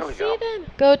is. Let's we see go. then.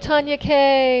 Go Tanya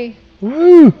K.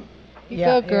 Woo! You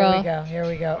Yeah, go, girl. Here we go. Here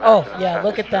we go. Oh, yeah,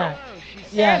 look at that.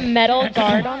 Is there a Yeah. metal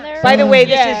guard on there? By the way,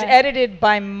 this Yeah. is edited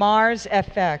by Mars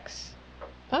FX.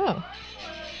 Oh,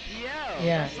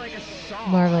 Yeah.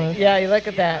 marvelous. Yeah, you look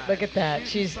at that. Look at that.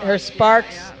 Her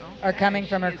sparks are coming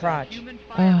from her crotch. Human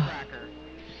Oh. firecracker.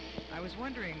 I was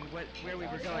wondering where we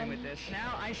were going with this.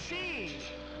 Now I see.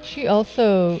 She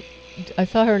also, I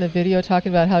saw her in a video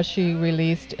talking about how she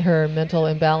released her mental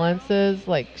imbalances.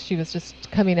 Like she was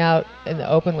just coming out in the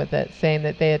open with it, saying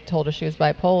that they had told her she was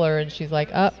bipolar, and she's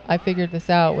like, I figured this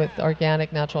out with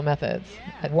organic, natural methods.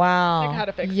 Wow. Like how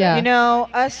to fix Yeah. You know,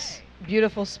 us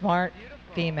beautiful, smart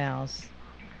females,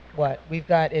 what? We've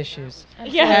got issues.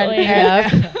 Absolutely.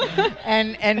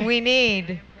 And we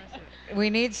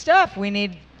need stuff. We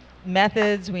need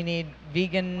methods. We need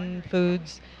vegan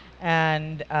foods,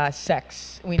 and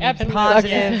sex. We need Absolutely.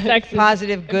 positive, Sex is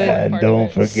positive, good. And part of don't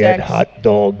it. forget Sex. hot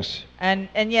dogs And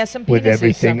yeah, some penises with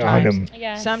everything on sometimes. them.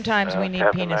 Yes. Sometimes we need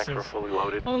Captain Max are penises. fully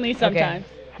loaded. Only sometimes.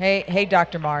 Hey,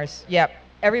 Dr. Mars. Yep.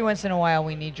 Every once in a while,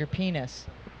 we need your penis.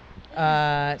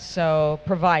 So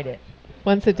provide it,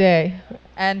 Once a day.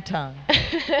 and tongue,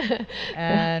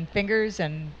 and fingers,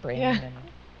 and brain, Yeah. and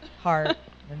heart,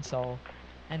 and soul,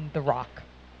 and the rock.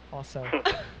 Also,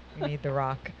 we need the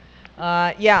rock.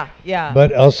 Yeah.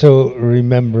 But also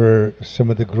remember some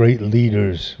of the great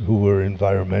leaders who were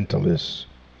environmentalists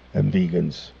and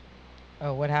vegans.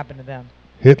 Oh, what happened to them?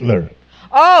 Hitler,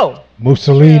 Oh.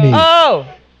 Mussolini.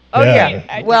 Oh Yeah.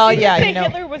 yeah. Well, Did you yeah, say you know.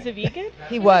 Hitler was a vegan?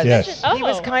 He was. Yes. He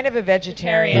was Oh. kind of a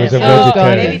vegetarian. He was a Oh,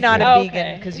 vegetarian. maybe not a Okay.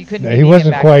 vegan, because you couldn't. No, be he vegan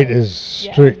wasn't back quite then. as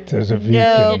strict as a vegan.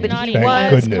 No, but Not he even. was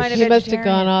Thank goodness. kind of He must have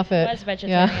gone vegetarian. off it. Was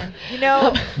vegetarian. Yeah. You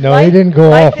know. No, he didn't go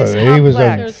life off is it. He was a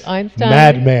complex. Einstein.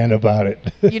 madman about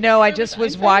it. You know, I just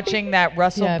was watching that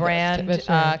Russell Yeah, Brand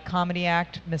vegetarian. comedy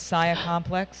act, Messiah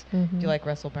Complex. Do Mhm. you like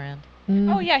Russell Brand?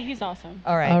 Mm. Oh yeah, he's awesome.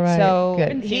 All right. All right, So good.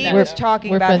 Haven't seen he that was though.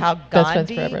 talking We're about friends, how best friends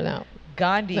Gandhi, forever now.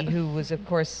 Gandhi, who was of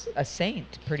course a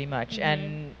saint, pretty much,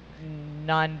 and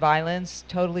non-violence,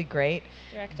 totally great,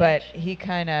 Direct but touch. he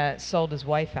kind of sold his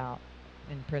wife out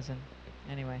in prison.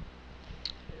 Anyway.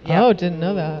 Oh, didn't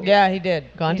know that. Yeah, he did.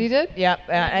 Gandhi He- did? Yep.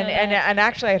 And, know and that. and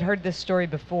actually, I'd heard this story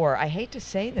before. I hate to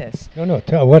say this. No,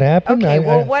 tell what happened. Okay,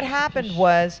 well, I- what happened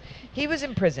was he was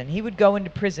in prison. He would go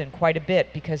into prison quite a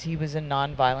bit because he was a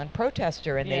nonviolent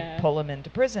protester, and Yeah. they'd pull him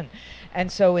into prison.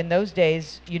 And so in those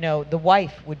days, you know, the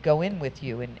wife would go in with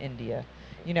you in India,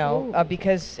 you know,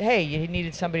 because, hey, you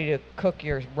needed somebody to cook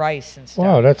your rice and stuff.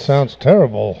 Wow, that sounds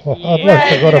terrible. I'd Yeah. like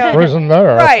to go You to know, prison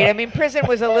there. Right. I mean, prison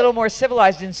was a little more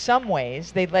civilized in some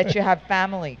ways. They'd let you have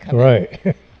family come in.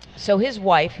 Right. So his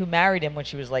wife, who married him when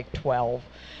she was like 12,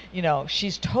 you know,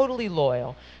 she's totally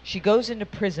loyal. She goes into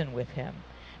prison with him,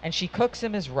 and she cooks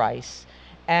him his rice.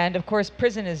 And of course,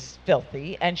 prison is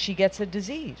filthy, and she gets a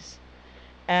disease.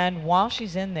 And while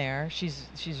she's in there,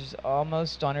 she's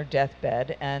almost on her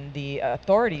deathbed, and the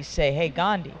authorities say, "Hey,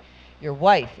 Gandhi, your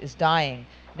wife is dying.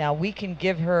 Now we can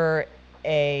give her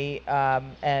an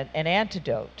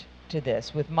antidote to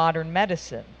this with modern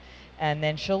medicine, and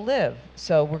then she'll live.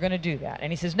 So we're going to do that."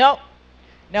 And he says, "Nope.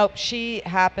 She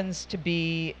happens to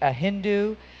be a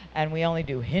Hindu, and we only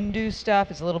do Hindu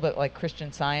stuff. It's a little bit like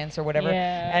Christian Science or whatever."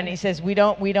 Yeah. And he says, we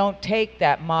don't take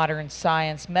that modern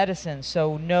science medicine,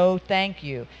 so no thank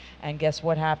you." And guess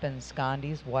what happens?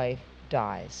 Gandhi's wife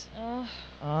dies. Ugh.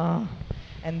 Oh.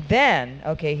 And then,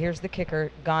 okay, here's the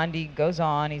kicker. Gandhi goes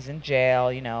on, he's in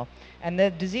jail, you know, and the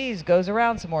disease goes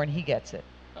around some more, and he gets it.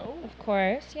 Of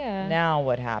course, yeah. Now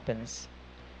what happens?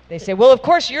 They say, "Well, of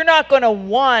course you're not going to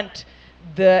want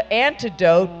the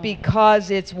antidote because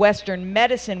it's Western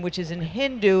medicine, which is in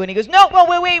Hindu." And he goes, "No,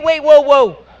 wait,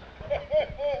 whoa.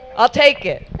 I'll take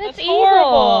it. That's That's evil.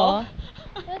 horrible.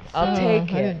 I'll Oh,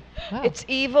 take I it." didn't- wow. It's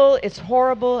evil, it's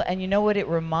horrible, and you know what? It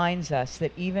reminds us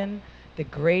that even the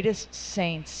greatest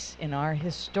saints in our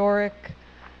historic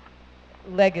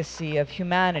legacy of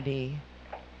humanity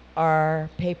are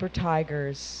paper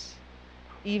tigers.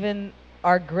 Even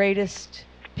our greatest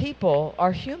people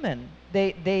are human.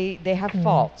 They have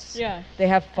faults. Yeah. They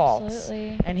have faults.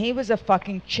 Absolutely. And he was a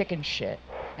fucking chicken shit.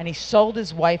 And he sold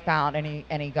his wife out, and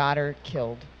he got her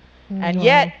killed. And Wow.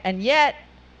 yet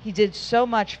he did so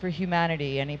much for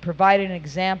humanity, and he provided an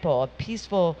example of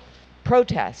peaceful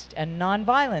protest and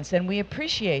nonviolence, and we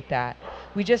appreciate that.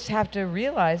 We just have to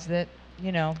realize that,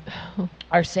 you know,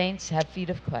 our saints have feet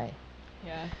of clay.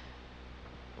 Yeah.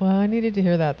 Well, I needed to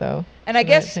hear that though. And I So that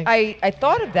guess think- I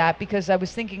thought of that because I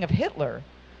was thinking of Hitler,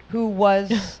 who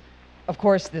was, of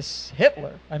course, this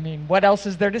Hitler. I mean, what else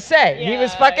is there to say? He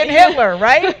was Yeah. fucking Hitler,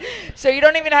 right? So you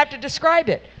don't even have to describe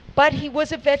it. But he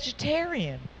was a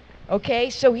vegetarian. Okay,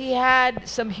 so he had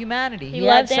some humanity. He had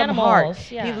loved some heart.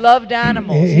 animals, yeah. He loved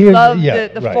animals. He He is- loved yeah,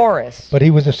 the right. forest. But he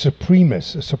was a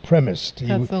supremacist. He,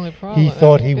 That's the only problem. he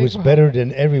thought he Big was problem. better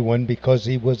than everyone because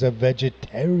he was a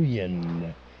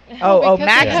vegetarian. Oh, Because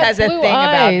Max he had has a blue thing about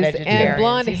eyes vegetarians. and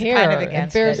blonde He's hair kind of and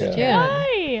against fair vegetarians. skin.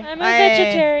 Why? I'm a I-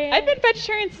 vegetarian. I've been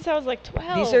vegetarian since I was like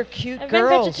 12. These are cute I've been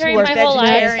girls who vegetarian are my whole life.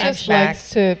 vegetarians, Just Max. likes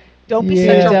to Don't be Yeah.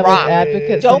 such a devil's rock.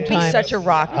 advocate Don't be sometimes. such a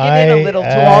rock. Give in a little to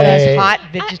I- all these I- hot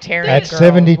vegetarian At girls.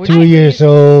 72 years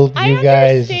old, I you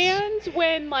guys. understand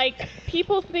when like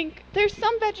people think there's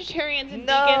some vegetarians and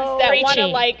No. vegans that want to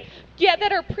Preachy. like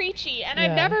that are preachy, and I've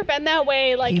Yeah. never been that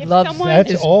way. Like He if loves someone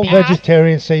That's is all asks-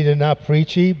 vegetarians say they're not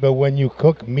preachy, but when you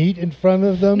cook meat in front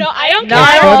of them, No, I don't Not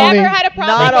care. all. I've never had a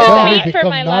problem Not with all. that. meat for become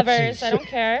my Nazis. lovers. I don't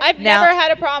care. I've Now- never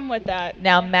had a problem with that.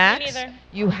 Now, Max, neither.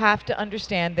 you have to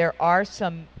understand there are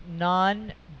some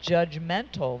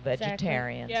judgmental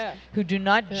vegetarians Yeah. who do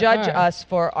not There judge are. us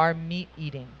for our meat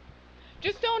eating.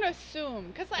 Just don't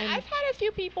assume, because I've had a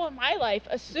few people in my life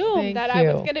assume Thank that I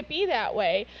was you. going to be that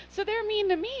way, so they're mean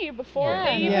to me before Yeah.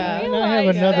 they even Yeah. And realize I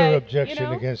have another that, objection you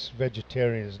know, against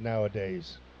vegetarians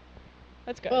nowadays.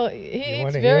 That's good. Well, You it's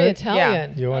wanna very hear it?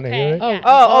 Italian. You want to Okay. hear it? Oh, Yeah.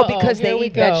 Oh, uh-oh, because they here we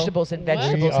eat go. vegetables, and What?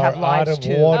 vegetables We have are lives out of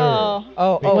too. water.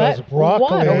 Oh, Because What?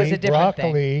 broccoli, Water. It was a different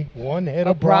thing. broccoli, one head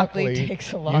Oh, of broccoli, broccoli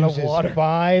takes a lot of uses water.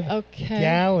 5 Okay.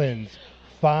 gallons.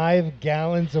 5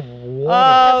 gallons of water.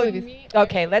 Oh, Can't believe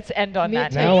okay. Let's end on Meat that.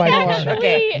 takes now I more. can't.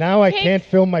 Okay. Now I takes can't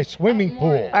fill my swimming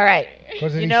more. pool All right.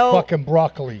 because of You these know, fucking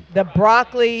broccoli. the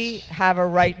broccoli have a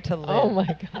right to live. Oh my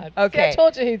God. See, Okay. I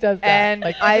told you he does that. And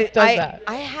like, he I, just does that.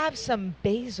 I have some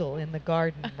basil in the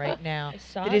garden right now. I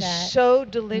saw It is that. so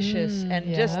delicious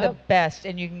and just the Yep. best.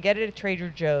 And you can get it at Trader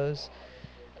Joe's.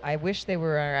 I wish they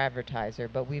were our advertiser,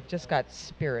 but we've just got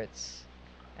spirits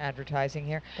advertising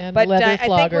here. And But leather I think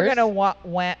we're floggers.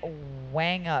 gonna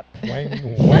wang up. Wang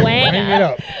it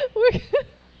up.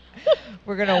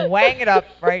 We're gonna wang it up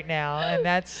right now, and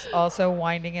that's also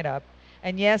winding it up.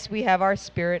 And yes, we have our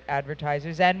spirit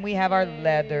advertisers, and we have our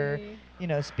leather. You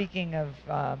know, speaking of,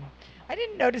 I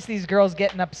didn't notice these girls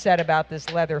getting upset about this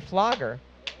leather flogger.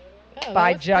 Oh,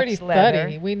 by that was Jux pretty Leather.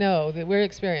 thuddy. We know that we're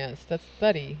experienced. That's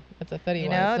thuddy. That's a thuddy You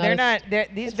one. know, It's they're a not.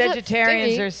 These it's not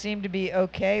vegetarians stingy. seem to be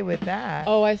okay with that.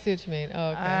 Oh, I see what you mean. Oh,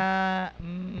 okay.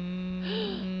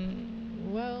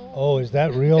 Well, Oh, is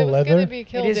that real if it was leather? going to be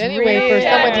killed is anyway real for leather.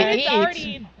 someone to It's eat,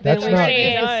 already then That's we not- should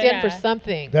use the skin for Yeah.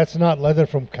 something. That's not leather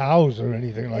from cows or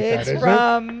anything like It's that, is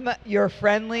from your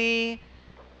friendly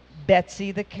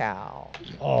Betsy the cow.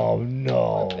 it? Oh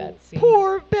no. Betsy.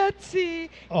 Poor Betsy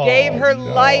Oh, gave her no.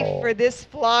 life for this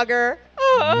flogger.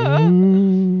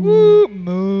 Mm. Woo,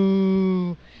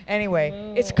 moo. Anyway,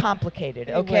 it's complicated,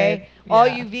 okay? Anyway, All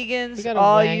yeah. you We vegans, gotta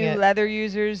all wang you it. leather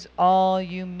users, all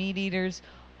you meat eaters,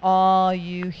 all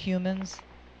you humans,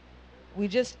 we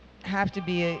just have to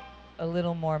be a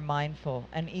little more mindful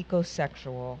and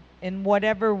ecosexual in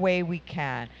whatever way we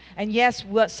can. And yes,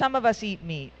 some of us eat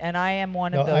meat, and I am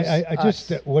one No, of those. I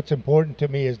just us. what's important to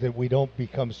me is that we don't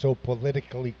become so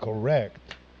politically correct.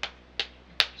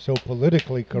 So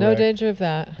politically correct. No danger of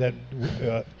that. That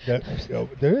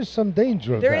there is some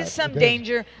danger of There that. is some There's-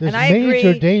 danger, there's and I major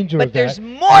agree. danger but of there's that.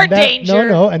 more And that- danger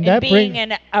and in that being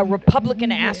brings- a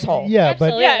Republican asshole. Yeah,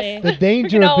 but Absolutely. the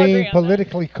danger can of all agree being on that.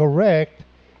 politically correct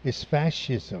is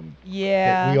fascism. That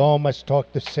Yeah. we all must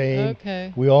talk the same.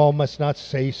 Okay. We all must not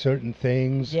say certain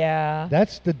things. Yeah.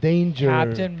 That's the danger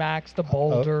Captain Max the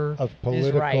Boulder of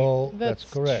is right. political. That's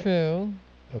correct. True.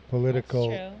 Of political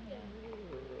True.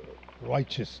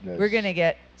 righteousness. We're gonna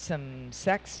get some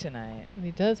sex tonight. And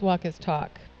he does walk his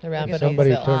talk around Look at Bonova Somebody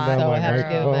these Hill, turned down so my I have to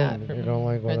give him microphone. that from You don't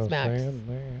like what Prince I'm Max. saying?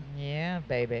 Man. Yeah,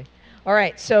 baby. All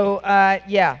right, so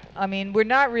yeah, I mean, we're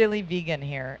not really vegan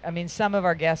here. I mean, some of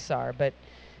our guests are, but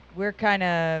we're kind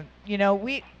of, you know,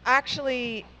 we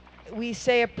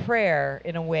say a prayer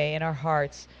in a way in our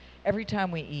hearts every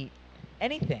time we eat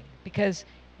anything, because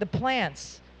the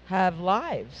plants have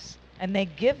lives and they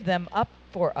give them up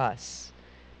for us,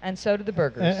 and so do the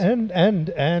burgers. And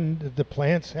the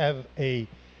plants have an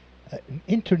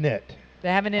internet. They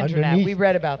have an internet. underneath- We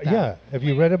read about that. Yeah, have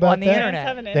you read about On the that?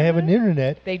 internet. They have an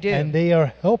internet. They do. And they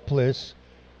are helpless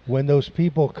when those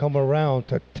people come around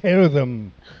to tear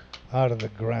them out of the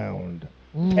ground.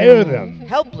 Tear them.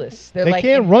 Helpless. They're They like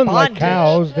can't in run like bondage.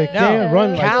 cows. They No, can't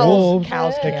run like cows, wolves.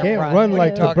 Cows They can't, can't run, run What are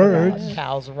like you the talking about? birds.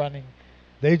 Cows running.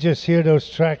 They just hear those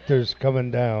tractors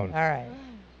coming down. All right.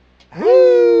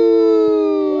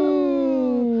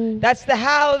 That's the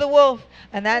howl of the wolf,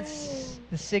 and that's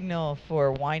the signal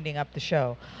for winding up the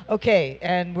show. Okay,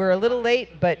 and we're a little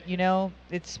late, but you know,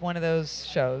 it's one of those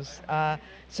shows.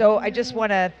 So I just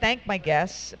want to thank my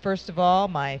guests. First of all,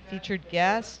 my featured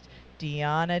guest,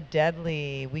 Deanna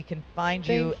Deadly. We can find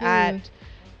you Thank you. at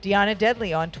Deanna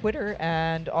Deadly on Twitter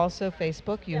and also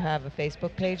Facebook. You have a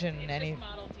Facebook page and any.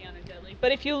 Model Deanna Deadly.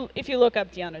 But if you look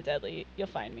up Deanna Deadly, you'll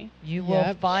find me. You will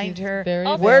Yep, find she's her,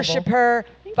 very worship available. her,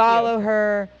 Thank follow you.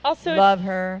 her, Also, love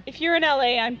her. if you're in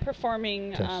LA, I'm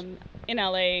performing Test. in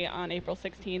LA on April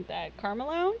 16th at Karma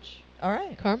Lounge. All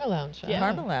right. Karma Lounge. Yeah.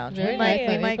 Karma Lounge. Very We might, nice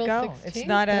we on might April go. 16th. It's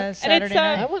not a Yep. Saturday and it's,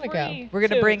 night. I wanna go. free, We're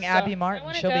gonna too, bring so- Abby I Martin.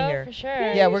 wanna She'll go be here. for sure.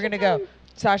 Yeah, you we're should gonna go. come.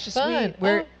 Sasha Fun. Sweet.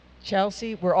 We're Oh.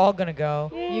 Chelsea. We're all gonna go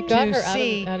You to got her out of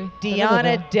see Bonneville.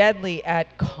 Deanna Deadly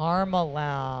at Karma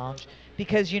Lounge,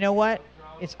 because you know what?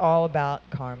 It's all about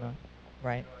karma,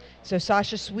 right? So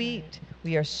Sasha Sweet,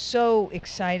 we are so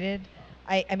excited.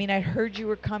 I mean, I heard you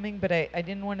were coming, but I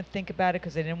didn't want to think about it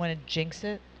because I didn't want to jinx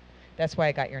it. That's why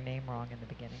I got your name wrong in the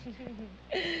beginning.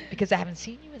 Because I haven't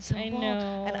seen you in so I long.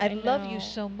 know. And I love you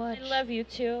so much. I love you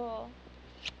too.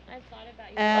 I've thought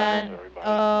about you And,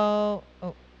 a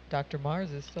lot. Dr.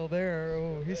 Mars is still there.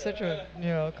 Oh, he's such a,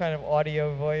 kind of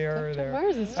audio voyeur there.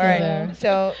 Mars is still All right. there.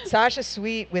 So Sasha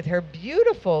Sweet with her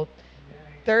beautiful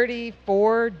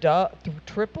 34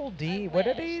 triple D. What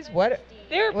are these?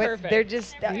 They're perfect. They're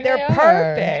just, They they're are.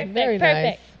 perfect. Very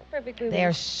nice. Perfectly. They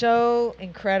are so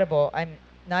incredible. I'm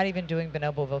not even doing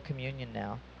Bonoboville Communion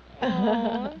now.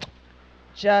 Aw.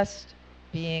 Just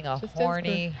being a Just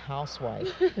horny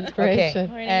housewife. Inspiration.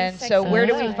 Horny, And sexy so where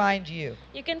do we housewife. find you?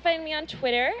 You can find me on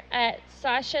Twitter at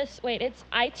Sasha. Wait, it's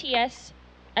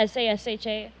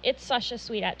ITSSASHA. It's Sasha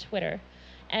Sweet at Twitter,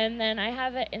 and then I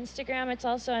have an Instagram. It's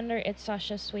also under It's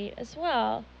Sasha Sweet as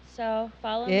well. So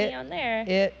follow me on there.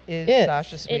 It is It's-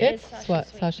 Sasha Sweet. It is It's Sasha what?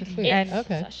 Sweet. Sasha Sweet. It's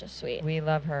Okay. Sasha Sweet. We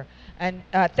love her. And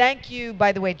thank you,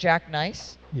 by the way, Jack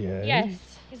Nice. Yeah. Yes,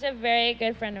 he's a very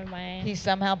good friend of mine. He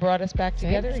somehow brought us back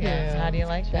together Thank again. you. How do you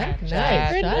like Jack that?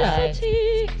 Nice. Nice.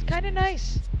 Synchronicity. It's kind of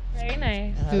nice. Very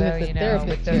nice. Who is Although, the you know, therapist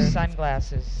with those here?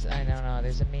 sunglasses, I don't know.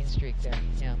 There's a mean streak there.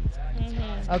 Yeah.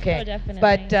 Mm-hmm. Okay. Oh, definitely.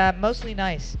 But mostly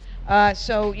nice.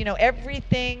 So,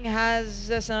 everything has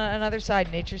another side.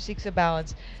 Nature seeks a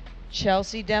balance.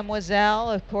 Chelsea Demoiselle,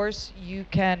 of course, you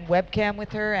can webcam with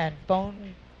her and phone.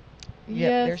 Yep,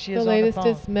 Yes, there she the is latest on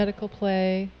the phone. is medical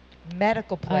play.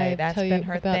 Medical play. I That's tell been you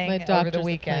her about thing my over doctor's the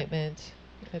weekend. appointment.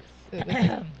 It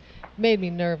was, made me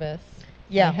nervous.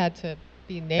 Yeah. I had to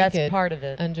be That's naked part of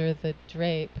it. under the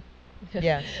drape.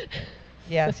 Yes.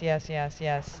 Yes.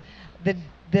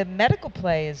 The medical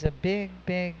play is a big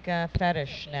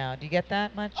fetish now. Do you get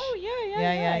that much? Oh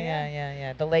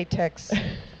Yeah. The latex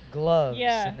gloves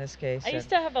Yeah. in this case. I used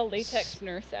to have a latex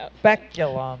nurse out.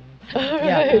 Speculum.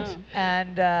 Right.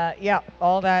 And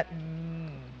all that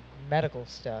medical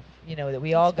stuff, that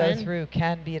we all go fun. through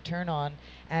can be a turn on.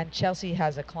 And Chelsea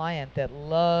has a client that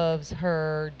loves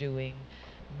her doing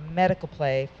medical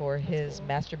play for his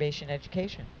masturbation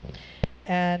education.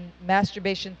 And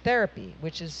masturbation therapy,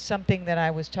 which is something that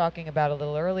I was talking about a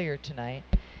little earlier tonight.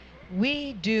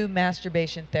 We do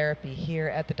masturbation therapy here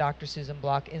at the Dr. Susan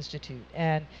Block Institute.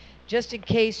 And just in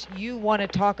case you want to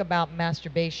talk about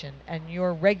masturbation and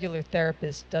your regular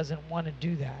therapist doesn't want to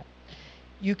do that,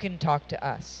 you can talk to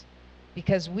us.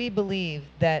 Because we believe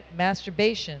that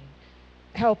masturbation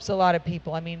helps a lot of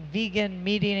people. I mean, vegan,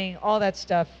 meat eating, all that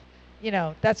stuff,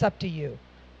 that's up to you.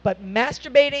 But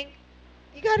masturbating,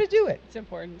 you got to do it. It's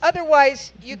important.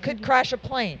 Otherwise, you could crash a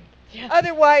plane. Yeah.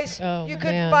 Otherwise, Oh, you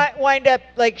could man. wind up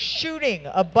like shooting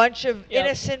a bunch of Yep.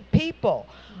 innocent people.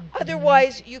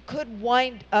 Otherwise, you could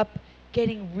wind up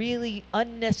getting really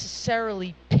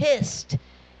unnecessarily pissed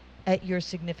at your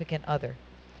significant other.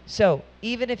 So,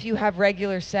 even if you have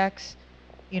regular sex,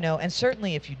 and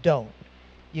certainly if you don't,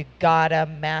 you gotta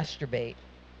masturbate.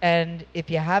 And if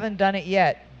you haven't done it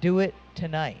yet, do it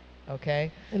tonight.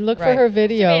 Okay? And look for Right. her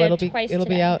video. Masturbated It'll twice be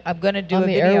today. out. I'm going to do on a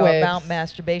the video airwaves about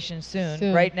masturbation soon.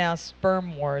 soon. Right now,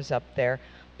 Sperm Wars up there.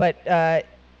 But,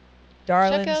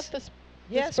 darlings, Check out the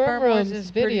yeah, Sperm Wars Rooms is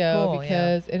pretty video cool,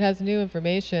 because it has new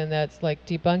information that's like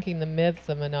debunking the myths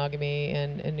of monogamy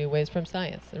and new ways from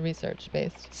science and research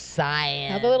based.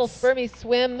 science. How the little spermies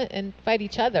swim and fight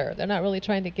each other. They're not really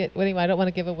trying to get. Well, anyway, I don't want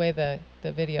to give away the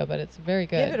video, but it's very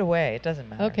good. Give it away. It doesn't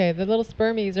matter. Okay, the little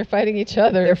spermies are fighting each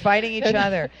other. They're fighting each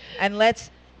other. And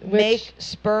let's Which- make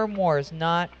sperm wars,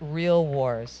 not real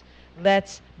wars.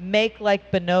 Let's make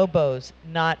like bonobos,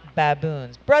 not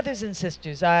baboons. Brothers and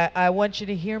sisters, I want you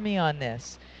to hear me on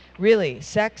this. Really,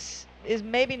 sex is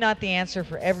maybe not the answer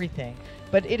for everything,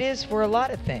 but it is for a lot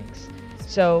of things.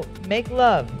 So make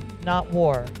love, not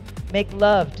war. Make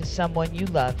love to someone you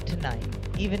love tonight,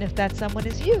 even if that someone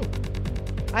is you.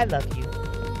 I love you.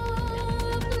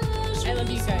 I love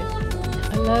you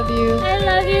guys. I love you. I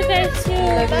love you guys too.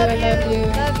 I love you.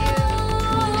 Love you.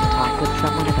 Need to talk with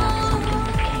someone about something you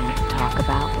can't talk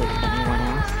about with anyone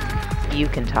else? You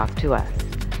can talk to us.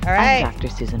 All right. I'm Dr.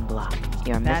 Susan Block,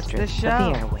 your That's the mistress of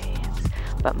show. the airwaves.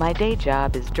 But my day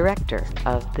job is director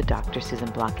of the Dr. Susan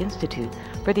Block Institute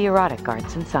for the Erotic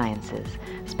Arts and Sciences,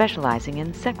 specializing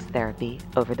in sex therapy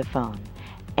over the phone.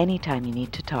 Anytime you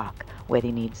need to talk, whether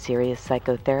you need serious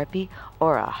psychotherapy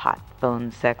or a hot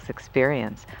phone sex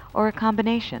experience, or a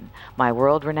combination, my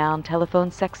world-renowned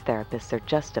telephone sex therapists are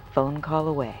just a phone call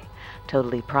away.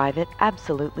 Totally private,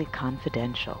 absolutely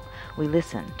confidential. We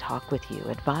listen, talk with you,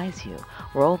 advise you,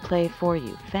 role play for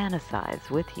you, fantasize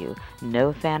with you,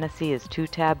 no fantasy is too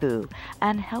taboo,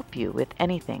 and help you with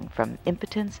anything from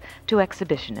impotence to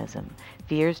exhibitionism,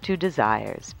 fears to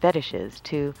desires, fetishes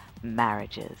to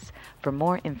marriages. For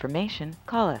more information,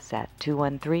 call us at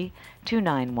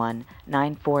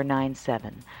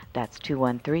 213-291-9497. That's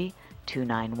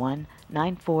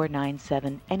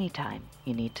 213-291-9497 anytime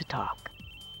you need to talk.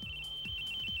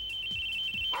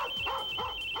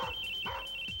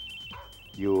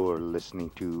 You're listening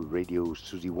to Radio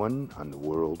Susie One on the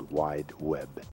World Wide Web.